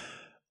because,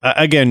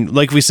 again,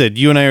 like we said,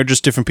 you and I are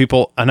just different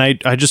people, and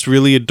I just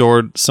really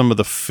adored some of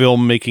the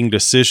filmmaking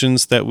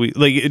decisions that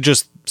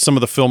just some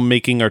of the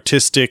filmmaking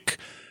artistic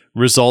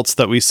results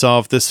that we saw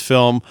of this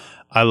film.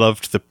 I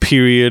loved the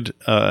period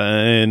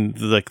and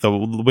like the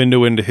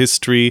window into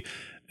history,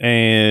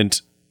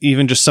 and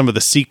even just some of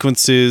the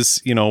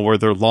sequences, where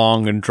they're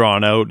long and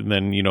drawn out, and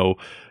then,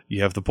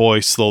 you have the boy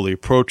slowly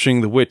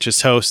approaching the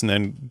witch's house and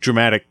then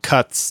dramatic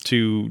cuts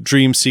to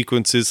dream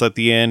sequences at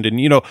the end. And,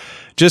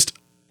 just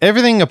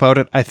everything about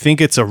it. I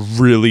think it's a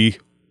really,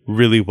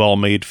 really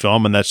well-made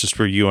film. And that's just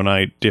where you and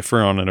I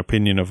differ on an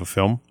opinion of a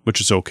film, which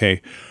is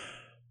okay.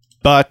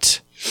 But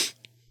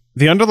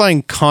the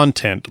underlying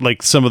content,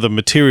 like some of the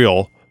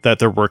material that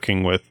they're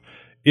working with,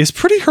 is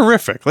pretty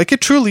horrific. Like, it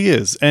truly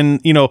is.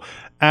 And,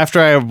 after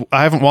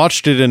I haven't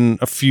watched it in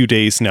a few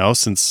days now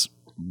since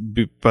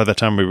by the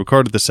time we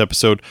recorded this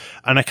episode,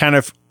 and I kind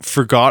of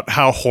forgot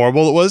how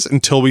horrible it was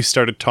until we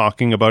started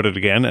talking about it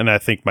again, and I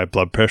think my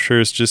blood pressure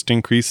has just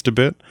increased a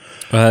bit.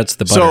 Well, that's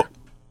the butter.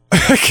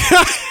 So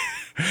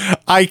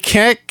I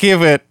can't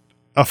give it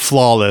a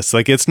flawless.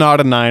 Like, it's not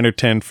a 9 or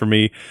 10 for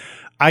me.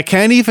 I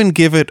can't even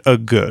give it a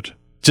good,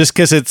 just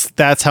because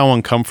that's how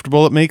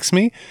uncomfortable it makes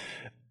me.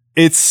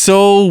 It's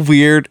so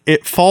weird.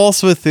 It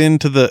falls within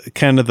to the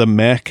kind of the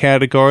meh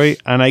category,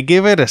 and I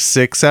give it a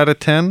 6 out of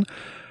 10.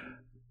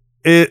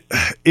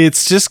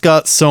 It's just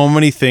got so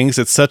many things.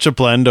 It's such a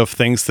blend of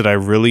things that I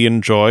really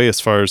enjoy as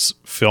far as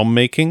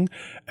filmmaking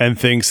and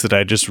things that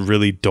I just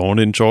really don't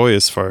enjoy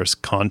as far as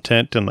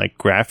content and like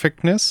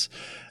graphicness.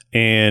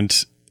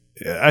 And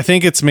I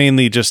think it's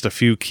mainly just a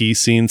few key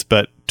scenes,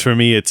 but for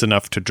me, it's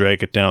enough to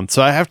drag it down.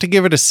 So I have to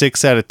give it a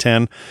 6 out of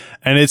 10.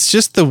 And it's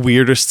just the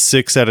weirdest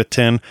 6 out of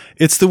 10.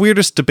 It's the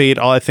weirdest debate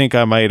I think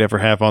I might ever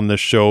have on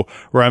this show,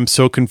 where I'm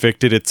so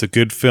convicted it's a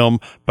good film,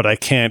 but I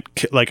can't,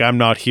 I'm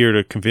not here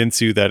to convince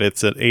you that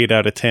it's an 8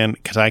 out of 10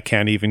 because I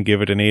can't even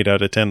give it an 8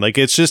 out of 10. Like,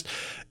 it's just,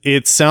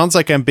 it sounds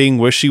like I'm being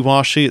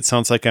wishy-washy. It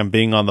sounds like I'm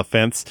being on the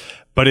fence,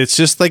 but it's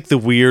just like the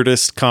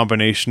weirdest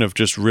combination of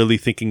just really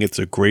thinking it's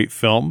a great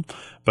film,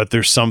 but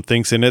there's some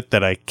things in it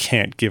that I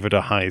can't give it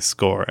a high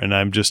score, and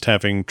I'm just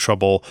having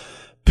trouble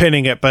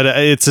pinning it. But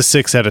it's a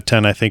 6 out of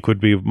 10, I think, would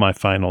be my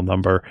final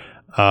number.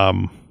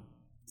 And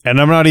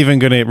I'm not even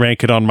going to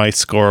rank it on my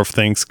score of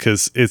things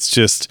because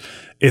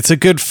it's a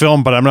good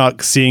film, but I'm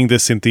not seeing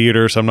this in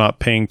theaters. I'm not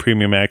paying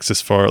premium access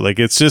for it. Like,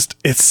 it's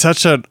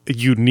such a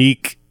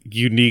unique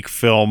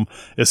film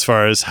as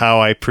far as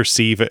how I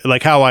perceive it,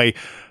 like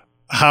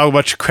how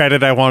much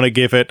credit I want to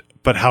give it,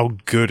 but how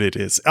good it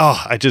is.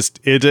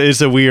 It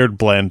is a weird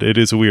blend. It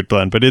is a weird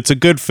blend, but it's a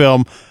good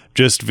film,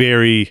 just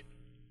very,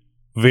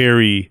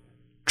 very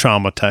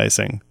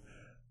traumatizing.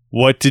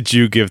 What did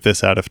you give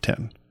this out of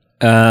 10?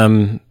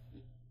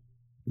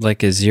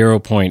 Like a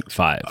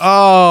 0.5.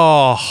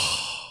 Oh.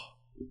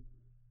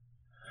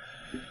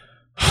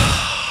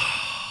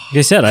 Like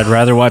I said, I'd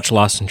rather watch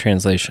Lost in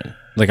Translation.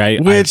 Like I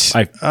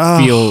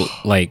feel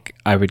like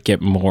I would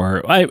get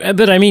more.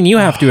 But I mean, you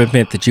have to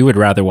admit that you would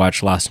rather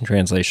watch Lost in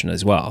Translation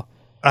as well.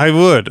 I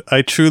would.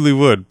 I truly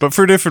would. But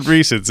for different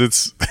reasons.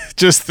 It's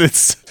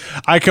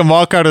I can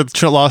walk out of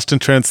Lost in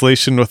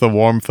Translation with a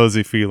warm,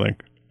 fuzzy feeling.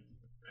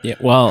 Yeah.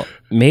 Well,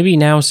 maybe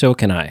now so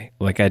can I.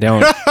 Like, I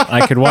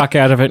could walk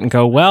out of it and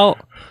go, well,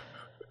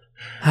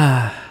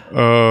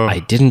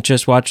 I didn't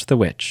just watch The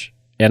Witch.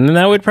 And then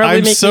that would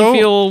probably make me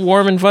feel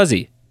warm and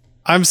fuzzy.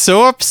 I'm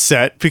so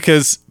upset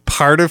because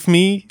part of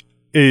me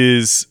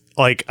is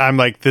like, I'm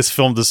like, this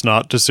film does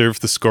not deserve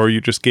the score you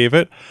just gave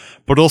it.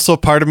 But also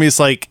part of me is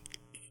like,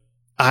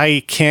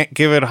 I can't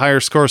give it a higher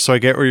score, so I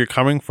get where you're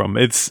coming from.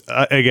 It's,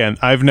 again,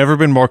 I've never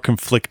been more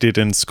conflicted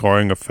in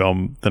scoring a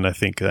film than I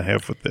think I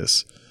have with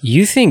this.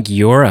 You think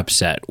you're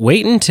upset?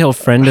 Wait until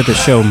friend of the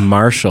show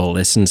Marshall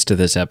listens to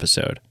this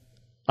episode.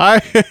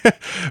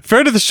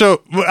 Friend of the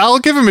show, I'll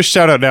give him a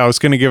shout out now. I was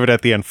going to give it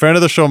at the end. Friend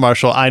of the show,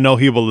 Marshall, I know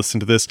he will listen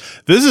to this.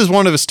 This is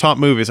one of his top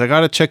movies. I got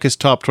to check his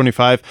top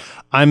 25.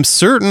 I'm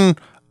certain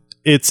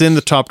it's in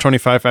the top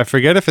 25. I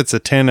forget if it's a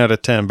 10 out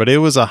of 10, but it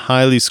was a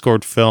highly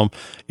scored film.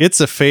 It's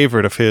a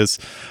favorite of his.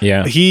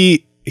 Yeah.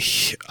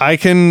 I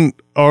can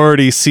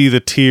already see the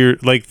tear.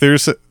 Like,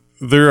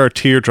 there are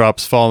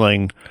teardrops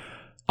falling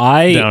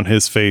down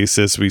his face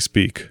as we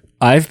speak.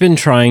 I've been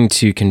trying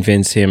to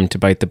convince him to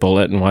bite the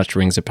bullet and watch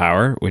Rings of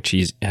Power, which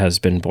he has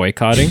been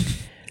boycotting.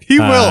 He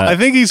will. I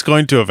think he's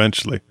going to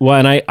eventually.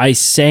 Well, and I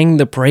sang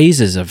the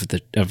praises of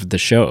the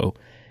show,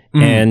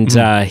 and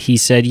he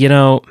said,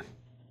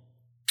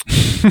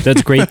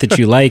 that's great that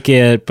you like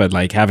it, but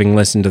like having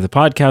listened to the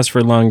podcast for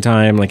a long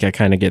time, like I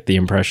kind of get the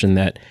impression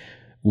that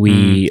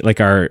we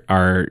like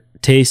our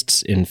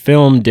tastes in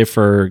film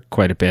differ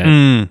quite a bit.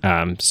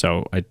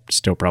 So I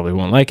still probably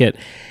won't like it.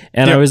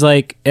 And I was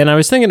like, and I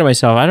was thinking to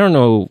myself, I don't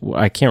know,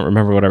 I can't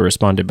remember what I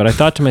responded, but I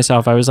thought to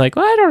myself, I was like,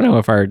 well, I don't know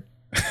if our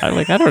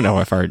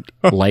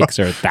likes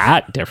are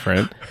that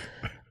different.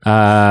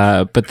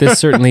 But this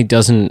certainly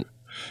doesn't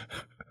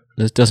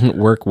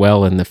work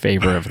well in the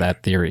favor of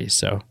that theory.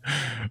 So,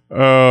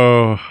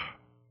 yeah,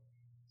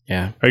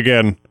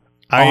 again,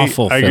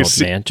 awful film,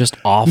 man, just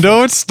awful.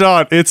 No, it's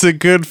not. It's a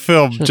good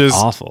film. Just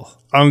awful,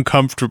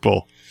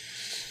 uncomfortably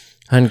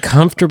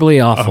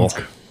awful,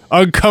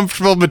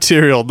 uncomfortable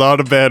material.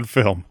 Not a bad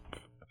film.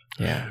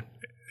 Yeah.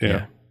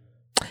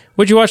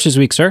 What'd you watch this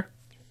week, sir?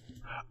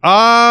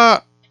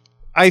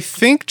 I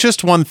think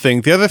just one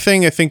thing. The other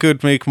thing I think it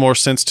would make more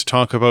sense to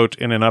talk about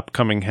in an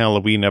upcoming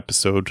Halloween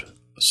episode.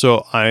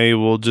 So I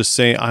will just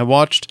say I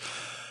watched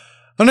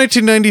a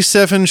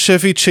 1997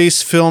 Chevy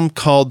Chase film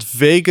called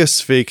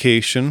Vegas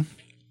Vacation.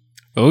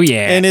 Oh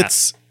yeah. And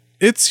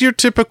it's your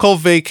typical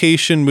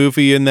vacation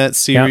movie in that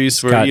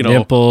series where, got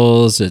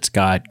nipples, it's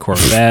got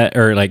Corvette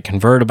or like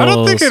convertibles. I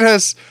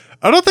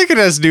don't think it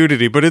has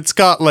nudity, but it's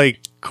got like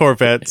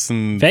Corvettes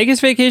and Vegas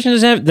Vacation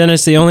doesn't have, then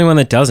it's the only one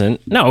that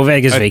doesn't. No,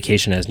 Vegas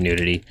Vacation has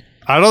nudity.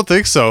 I don't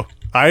think so.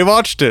 I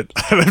watched it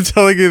and I'm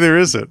telling you there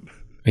isn't.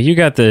 You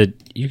got the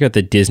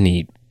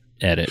Disney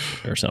edit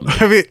or something.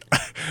 I mean,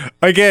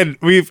 again,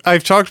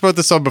 I've talked about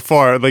this on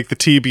before, like the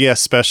TBS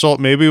special.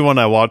 Maybe when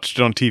I watched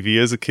it on TV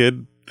as a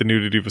kid, the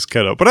nudity was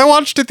cut out. But I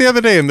watched it the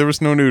other day and there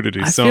was no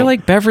nudity. I feel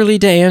like Beverly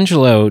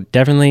D'Angelo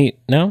definitely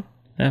maybe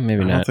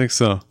not. I don't think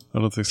so.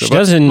 She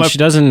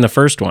does in the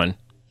first one.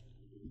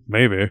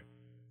 Maybe.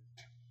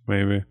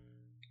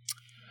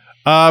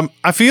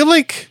 I feel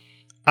like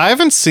I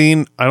haven't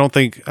seen. I don't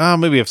think.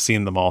 Maybe I've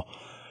seen them all.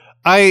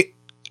 I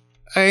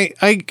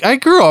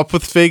grew up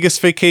with Vegas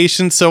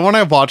Vacation, so when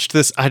I watched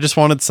this, I just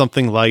wanted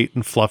something light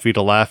and fluffy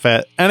to laugh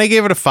at, and I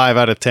gave it a 5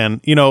 out of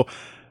 10.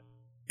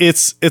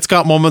 It's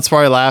got moments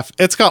where I laugh.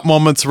 It's got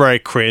moments where I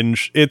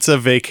cringe. It's a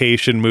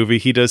vacation movie.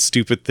 He does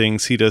stupid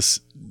things. He does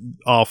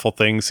awful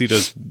things. He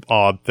does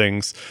odd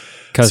things.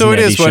 So it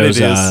is what it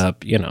is.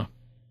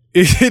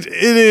 It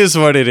is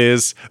what it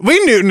is.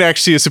 Wayne Newton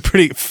actually is a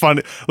pretty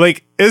fun,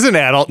 like, as an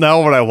adult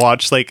now when I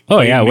watch, like,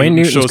 Wayne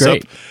Newton shows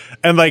great. Up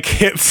and, like,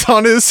 hits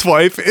on his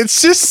wife.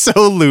 It's just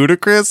so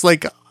ludicrous.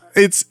 Like,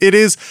 it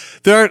is,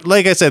 there are,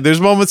 like I said,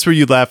 there's moments where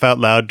you laugh out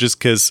loud just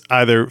because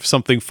either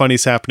something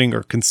funny's happening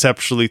or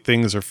conceptually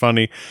things are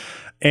funny.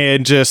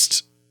 And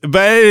just,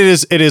 but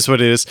it is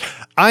what it is.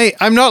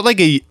 I'm not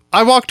like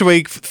I walked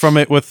away from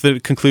it with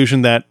the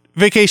conclusion that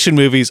vacation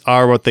movies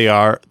are what they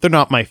are. They're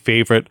not my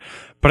favorite.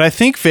 But I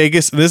think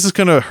Vegas, this is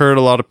going to hurt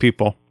a lot of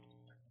people.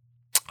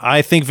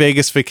 I think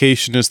Vegas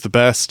Vacation is the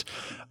best.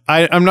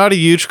 I'm not a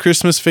huge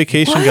Christmas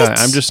Vacation guy.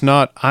 I'm just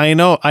not. I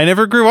know. I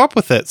never grew up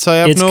with it, so I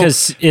have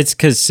It's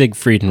because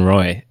Siegfried and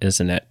Roy,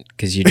 isn't it?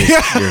 Because you're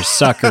a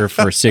sucker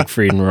for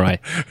Siegfried and Roy.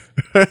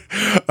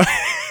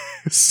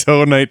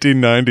 So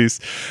 1990s.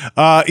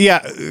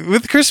 Yeah,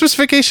 with Christmas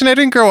Vacation, I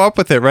didn't grow up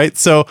with it, right?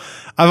 So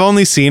I've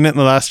only seen it in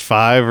the last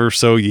 5 or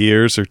so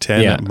years, or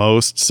 10 at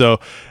most. So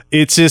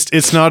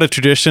it's not a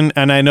tradition.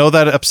 And I know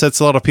that upsets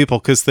a lot of people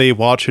because they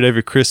watch it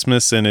every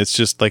Christmas and it's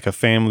just like a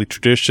family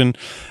tradition.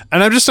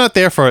 And I'm just not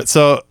there for it.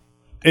 So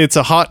it's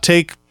a hot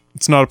take.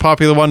 It's not a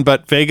popular one,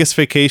 but Vegas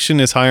Vacation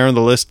is higher on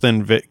the list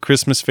than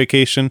Christmas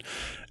Vacation.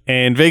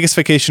 And Vegas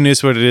Vacation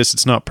is what it is.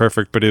 It's not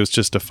perfect, but it was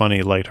just a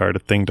funny,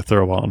 lighthearted thing to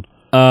throw on.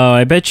 Oh,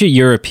 I bet you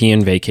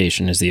European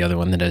Vacation is the other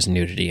one that has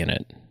nudity in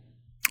it.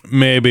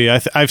 Maybe.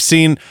 I've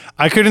seen,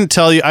 I couldn't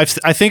tell you, I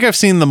think I've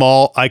seen them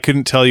all. I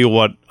couldn't tell you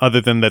what,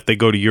 other than that they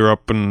go to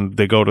Europe and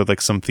they go to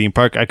like some theme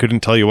park. I couldn't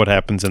tell you what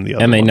happens in the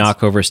other And they ones.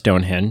 knock over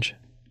Stonehenge.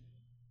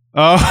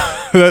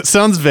 Oh, that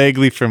sounds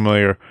vaguely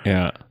familiar.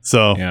 Yeah.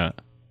 So, yeah.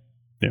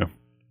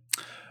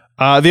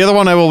 The other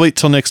one I will wait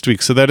till next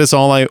week. So that is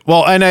all I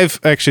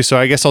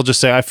guess I'll just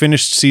say I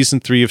finished season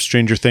 3 of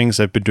Stranger Things.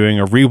 I've been doing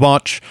a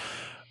rewatch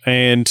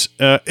and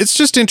it's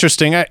just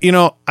interesting.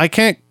 I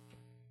can't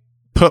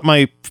put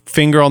my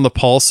finger on the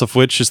pulse of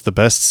which is the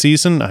best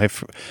season.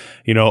 I've,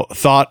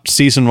 thought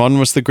season 1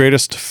 was the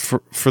greatest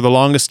for the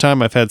longest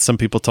time. I've had some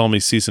people tell me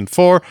season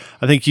 4.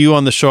 I think you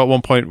on the show at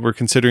one point were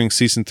considering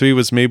season 3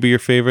 was maybe your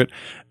favorite.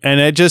 And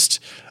I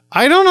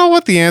don't know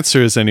what the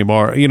answer is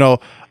anymore.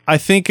 I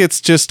think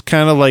it's just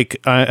kind of like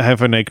I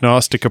have an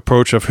agnostic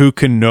approach of who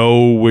can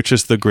know which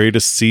is the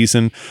greatest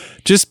season.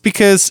 Just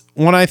because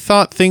when I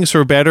thought things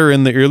were better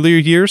in the earlier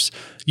years,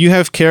 you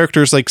have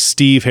characters like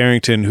Steve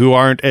Harrington who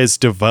aren't as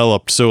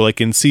developed. So like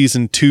in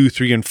season 2,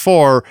 3, and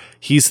 4,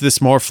 he's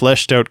this more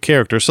fleshed out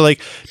character. So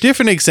like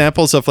different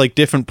examples of like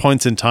different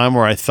points in time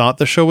where I thought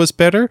the show was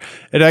better.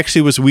 It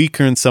actually was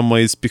weaker in some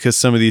ways because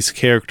some of these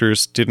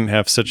characters didn't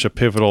have such a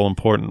pivotal,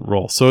 important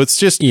role. So it's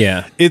just,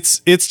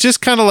 it's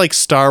just kind of like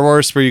Star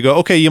Wars where you go,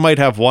 okay, you might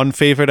have one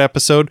favorite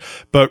episode,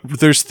 but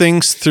there's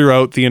things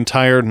throughout the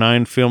entire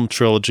 9-film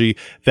trilogy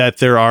that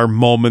there are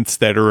moments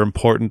that are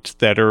important,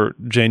 that are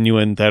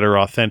genuine, that are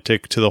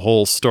authentic to the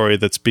whole story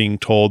that's being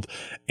told.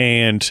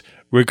 And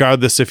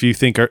regardless if you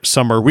think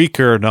some are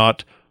weaker or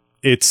not,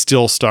 it's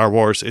still Star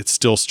Wars, it's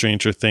still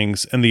Stranger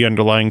Things, and the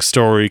underlying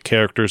story,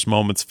 characters,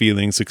 moments,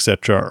 feelings,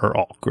 etc. are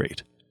all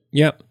great.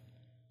 Yep.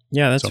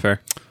 Yeah, that's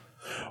fair.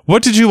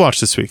 What did you watch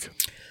this week?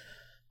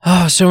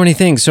 Oh, so many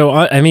things. So,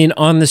 I mean,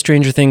 on the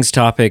Stranger Things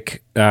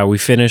topic, we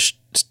finished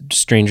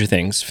Stranger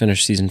Things,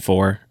 finished season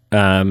 4.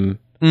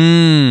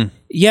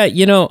 Yeah,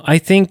 you know, I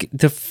think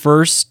the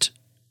first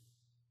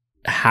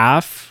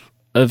half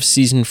of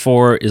season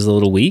 4 is a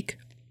little weak.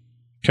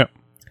 Okay.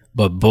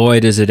 But boy,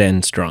 does it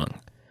end strong.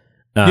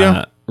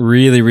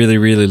 Really, really,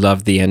 really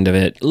loved the end of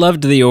it.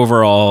 Loved the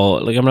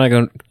overall, like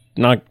I'm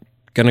not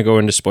gonna go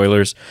into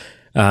spoilers.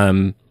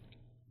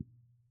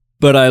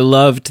 But I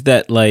loved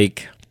that,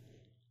 like,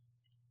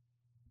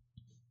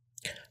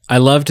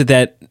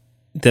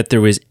 that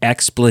there was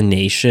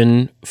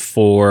explanation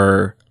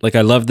for, like,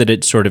 I love that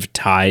it sort of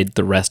tied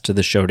the rest of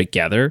the show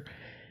together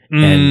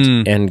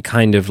and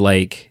kind of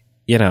like,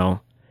 you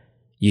know,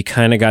 you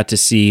kind of got to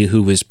see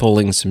who was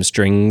pulling some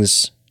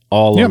strings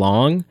all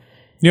along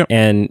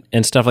and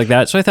stuff like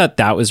that. So I thought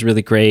that was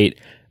really great.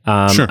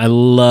 I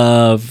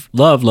love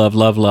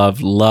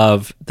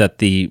that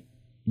the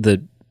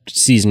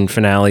season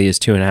finale is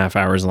 2.5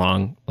 hours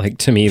long. Like,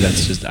 to me,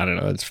 that's just, I don't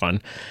know, it's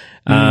fun.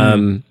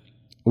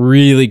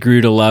 Really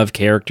grew to love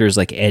characters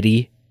like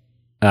Eddie.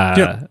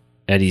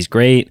 Eddie's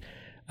great.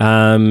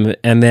 And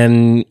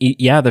then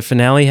the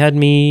finale had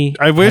me.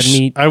 I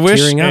wish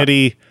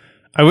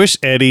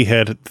Eddie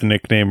had the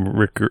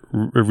nickname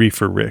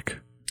Reefer Rick.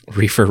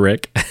 Reefer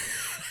Rick.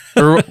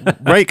 Right,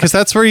 because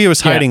that's where he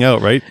was hiding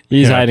out, right?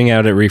 He's hiding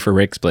out at Reefer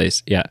Rick's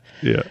place. Yeah.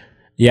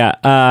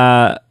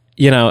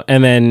 You know,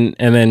 and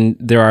then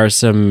there are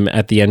some,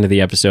 at the end of the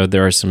episode,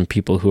 there are some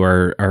people who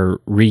are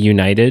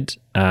reunited.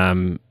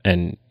 And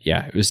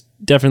yeah, it was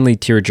definitely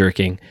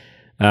tear-jerking.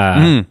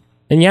 And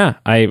yeah,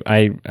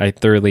 I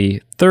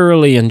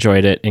thoroughly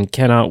enjoyed it and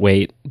cannot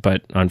wait,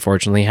 but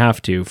unfortunately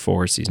have to,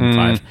 for season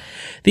 5.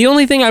 The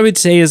only thing I would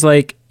say is,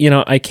 like, you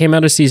know, I came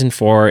out of season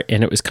 4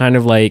 and it was kind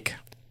of like,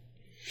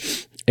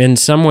 in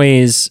some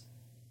ways,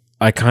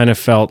 I kind of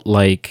felt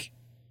like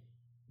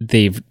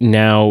they've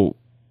now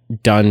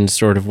done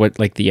sort of what,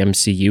 like, the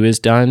MCU has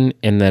done,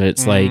 and that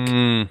it's like,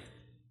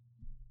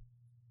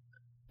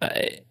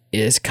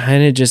 it's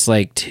kind of just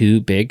like too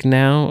big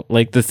now.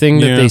 Like, the thing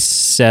that they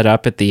set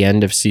up at the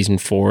end of season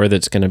 4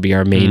 that's going to be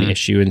our main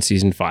issue in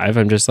season 5,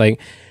 I'm just like,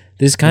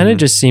 this kind of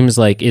just seems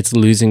like it's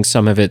losing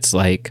some of its,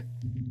 like,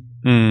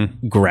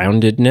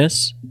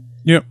 groundedness.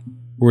 Yep.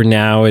 Where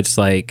now it's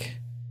like,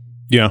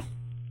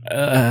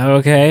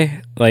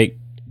 okay, like,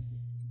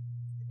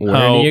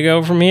 where do you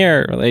go from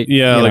here? Like,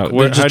 like,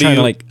 they're just trying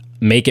to, like,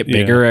 make it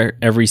bigger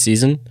every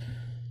season.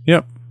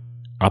 Yep.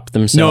 Up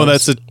themselves. No,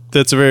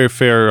 that's a very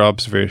fair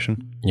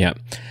observation. Yeah.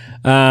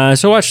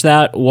 So watched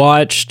that.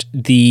 Watched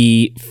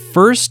the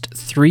first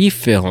 3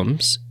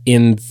 films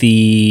in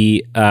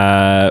the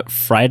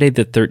Friday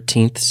the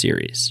 13th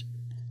series.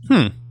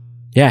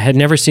 Yeah, I had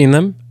never seen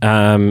them.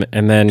 And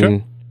then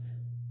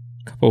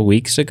a couple of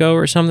weeks ago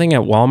or something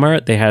at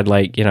Walmart, they had,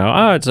 like, you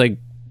know, it's like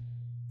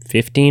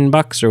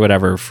 $15 or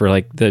whatever for,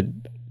 like, the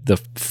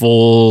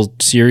full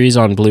series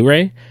on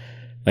Blu-ray,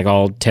 like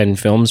all 10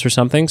 films or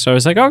something. So I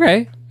was like,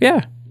 okay,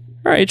 yeah,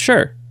 all right,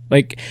 sure.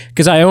 Like,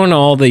 because I own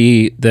all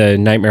the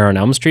Nightmare on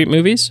Elm Street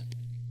movies.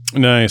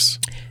 Nice.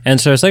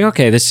 And so I was like,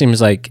 okay, this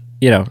seems like,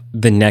 you know,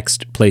 the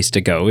next place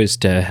to go is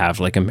to have,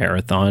 like, a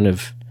marathon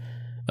of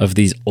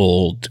these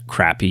old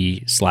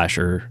crappy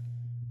slasher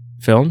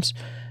films.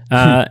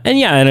 And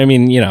yeah, and I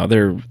mean, you know,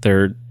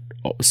 they're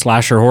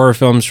slasher horror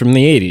films from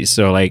the 80s.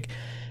 So, like,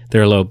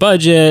 they're low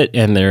budget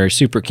and they're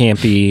super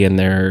campy and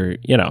they're,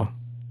 you know,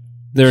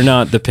 they're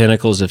not the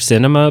pinnacles of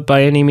cinema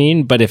by any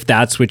mean, but if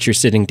that's what you're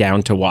sitting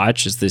down to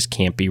watch, is this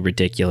campy,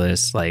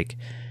 ridiculous, like,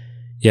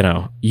 you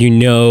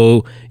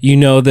know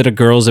that a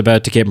girl's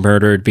about to get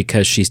murdered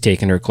because she's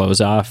taken her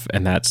clothes off,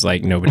 and that's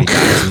like, nobody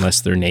dies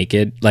unless they're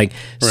naked. Like,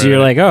 so you're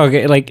like, oh,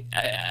 okay, like,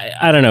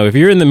 I don't know, if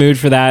you're in the mood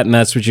for that and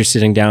that's what you're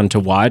sitting down to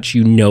watch,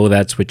 you know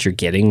that's what you're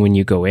getting when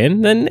you go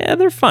in, then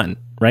they're fun,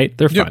 right?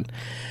 They're fun.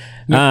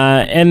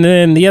 And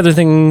then the other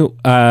thing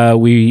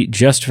we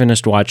just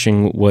finished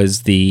watching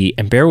was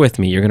and bear with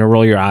me, you're going to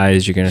roll your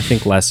eyes, you're going to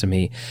think less of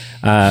me.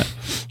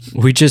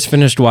 We just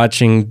finished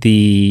watching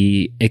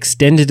the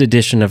extended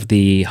edition of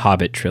the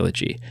Hobbit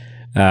trilogy.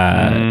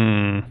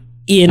 In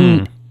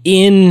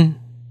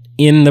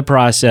the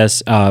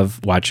process of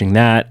watching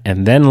that,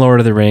 and then Lord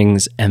of the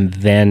Rings, and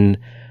then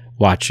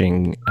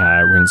watching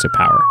Rings of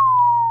Power.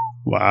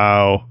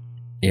 Wow.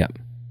 Yeah.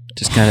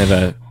 Just kind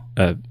of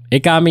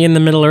it got me in the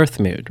Middle Earth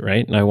mood,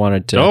 right? And I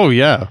wanted to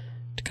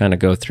to kind of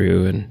go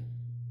through and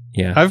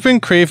I've been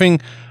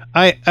craving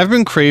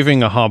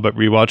a Hobbit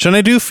rewatch, and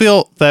I do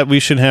feel that we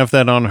should have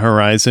that on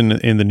horizon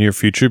in the near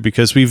future,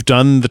 because we've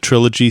done the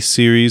trilogy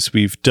series,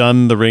 we've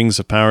done the Rings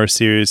of Power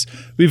series.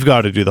 We've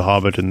got to do the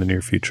Hobbit in the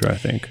near future, I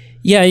think.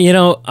 Yeah,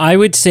 I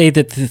would say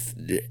that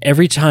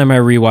every time I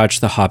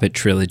rewatch the Hobbit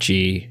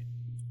trilogy,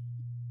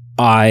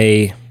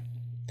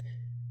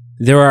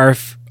 there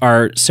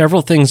are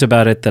several things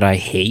about it that I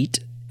hate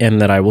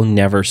and that I will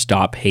never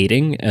stop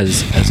hating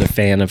as a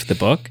fan of the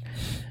book.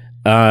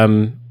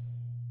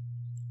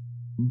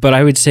 But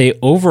I would say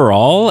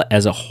overall,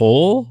 as a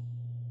whole,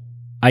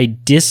 I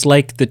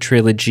dislike the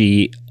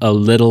trilogy a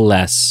little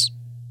less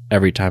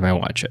every time I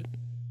watch it.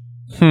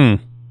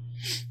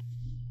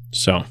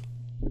 So,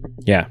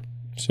 yeah.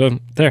 So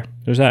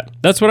there's that.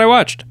 That's what I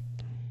watched.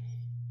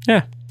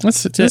 Yeah.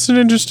 That's an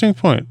interesting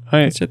point.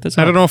 I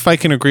don't know if I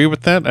can agree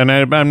with that, and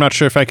I'm not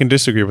sure if I can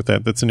disagree with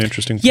that. That's an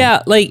interesting point.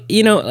 Yeah, like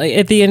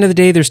at the end of the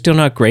day, they're still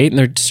not great, and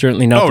they're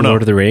certainly not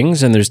Lord of the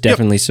Rings, and there's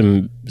definitely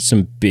some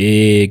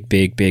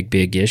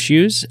big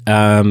issues.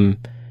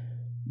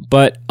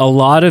 But a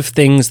lot of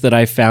things that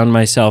I found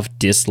myself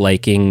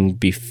disliking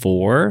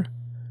before,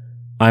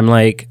 I'm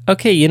like,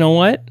 okay, you know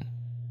what?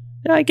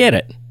 I get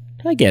it.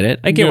 I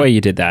get why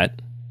you did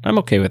that. I'm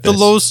okay with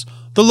this.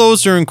 The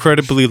lows are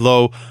incredibly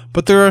low,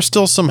 but there are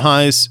still some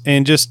highs,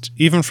 and just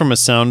even from a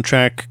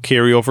soundtrack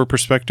carryover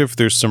perspective,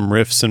 there's some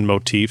riffs and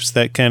motifs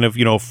that kind of,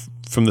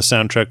 from the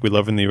soundtrack we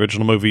love in the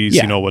original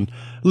movies, when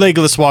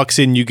Legolas walks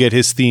in, you get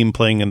his theme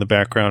playing in the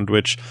background,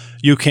 which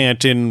you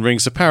can't in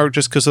Rings of Power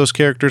just because those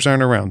characters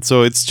aren't around.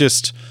 So it's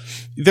just,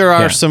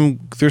 there's some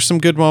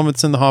good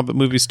moments in the Hobbit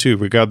movies too,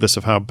 regardless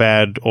of how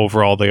bad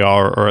overall they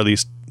are, or at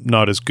least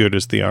not as good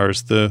as they are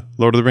as the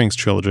Lord of the Rings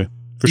trilogy.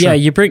 Yeah,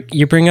 you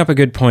bring up a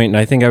good point, and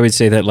I think I would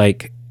say that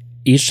like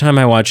each time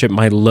I watch it,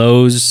 my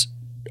lows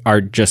are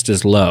just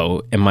as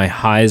low and my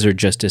highs are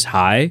just as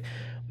high.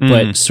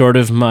 But sort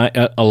of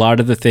a lot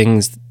of the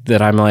things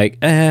that I'm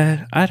like,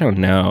 I don't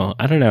know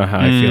how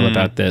I feel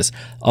about this.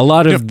 A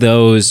lot of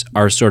those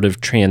are sort of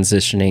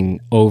transitioning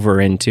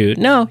over into,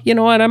 no, you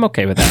know what, I'm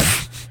okay with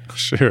that.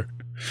 Sure.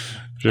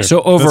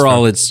 So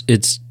overall,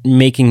 it's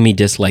making me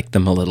dislike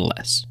them a little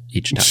less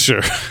each time.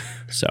 Sure.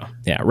 So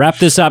yeah, wrap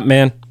this up,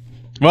 man.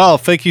 Well,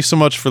 thank you so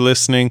much for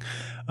listening.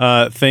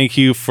 Thank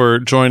you for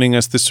joining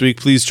us this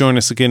week. Please join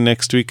us again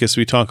next week as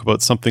we talk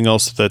about something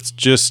else that's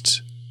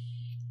just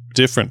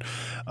different.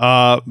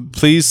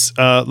 Please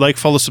like,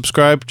 follow,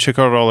 subscribe, check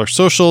out all our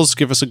socials,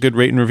 give us a good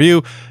rate and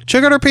review.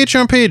 Check out our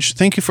Patreon page.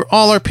 Thank you for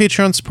all our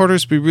Patreon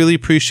supporters. We really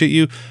appreciate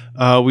you.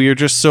 We are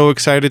just so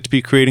excited to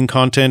be creating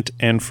content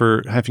and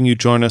for having you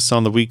join us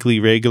on the weekly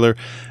regular.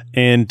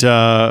 And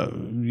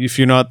if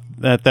you're not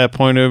at that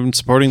point of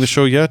supporting the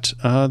show yet,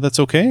 that's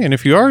okay. And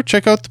if you are,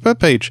 check out the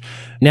webpage.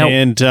 Now,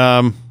 and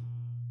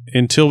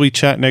until we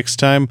chat next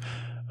time,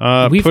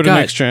 put an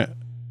extra.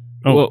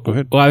 Go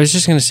ahead. Well, I was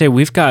just going to say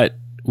we've got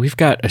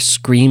a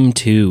Scream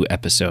 2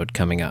 episode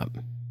coming up.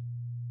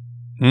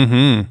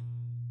 Mm-hmm.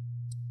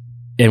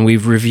 And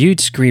we've reviewed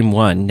Scream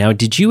 1. Now,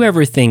 did you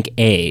ever think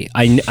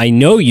I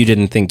know you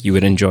didn't think you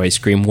would enjoy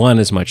Scream 1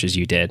 as much as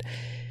you did.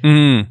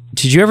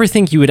 Did you ever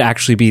think you would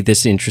actually be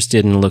this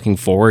interested in looking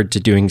forward to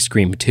doing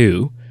Scream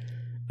 2?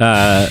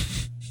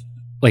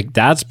 Like,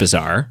 that's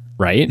bizarre,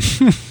 right?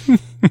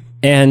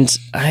 And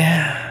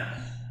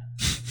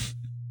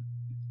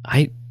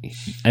I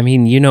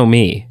mean, you know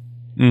me.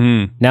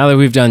 Mm-hmm. Now that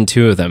we've done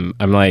 2 of them,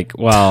 I'm like,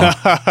 well,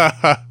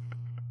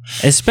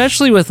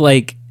 especially with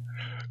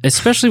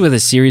a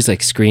series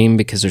like Scream,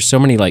 because there's so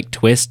many like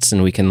twists,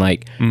 and we can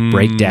like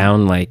break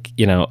down like,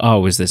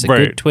 was this a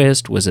good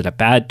twist? Was it a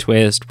bad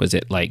twist? Was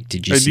it like,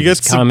 did you see this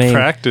coming? You get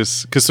some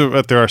practice, because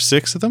there are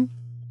 6 of them?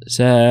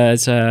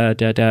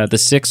 The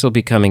 6 will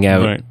be coming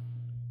out. Right.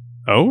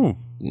 Oh.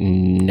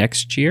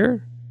 Next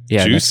year?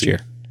 Yeah, Juicy. next year.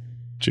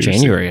 Juicy.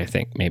 January, I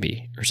think,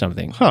 maybe, or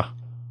something. Huh.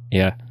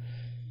 Yeah.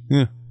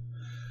 Yeah.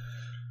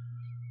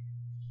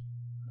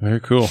 Very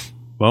cool.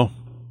 Well,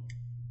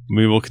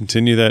 we will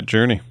continue that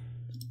journey.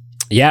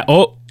 Yeah.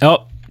 Oh,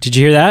 did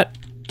you hear that?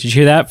 Did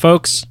you hear that,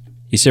 folks?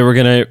 He said we're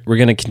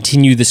gonna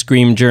continue the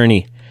Scream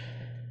journey.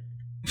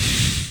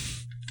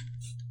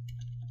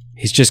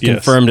 He's just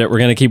confirmed it. We're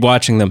gonna keep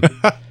watching them.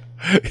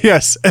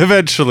 Yes,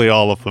 eventually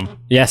all of them.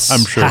 Yes,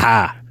 I'm sure.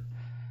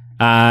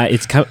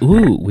 It's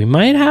we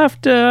might have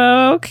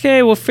to.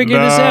 Okay, we'll figure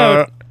this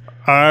out.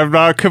 I'm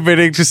not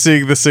committing to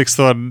seeing the 6th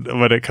one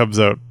when it comes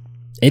out.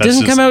 It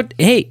doesn't come out.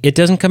 Hey, it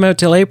doesn't come out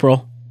till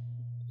April.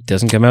 It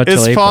doesn't come out till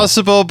April. It's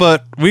possible,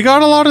 but we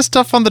got a lot of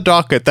stuff on the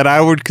docket that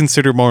I would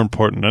consider more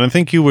important, and I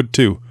think you would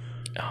too.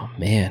 Oh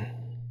man,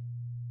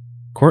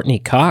 Courtney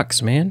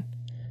Cox, man.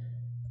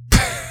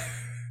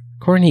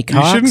 Courtney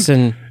Cox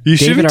and you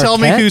David shouldn't tell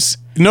Arquette?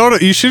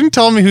 me you shouldn't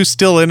tell me who's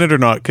still in it or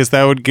not, because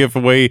that would give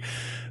away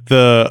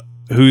the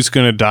who's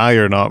going to die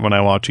or not when I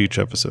watch each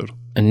episode.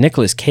 And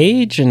Nicolas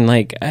Cage and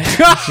like. I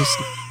just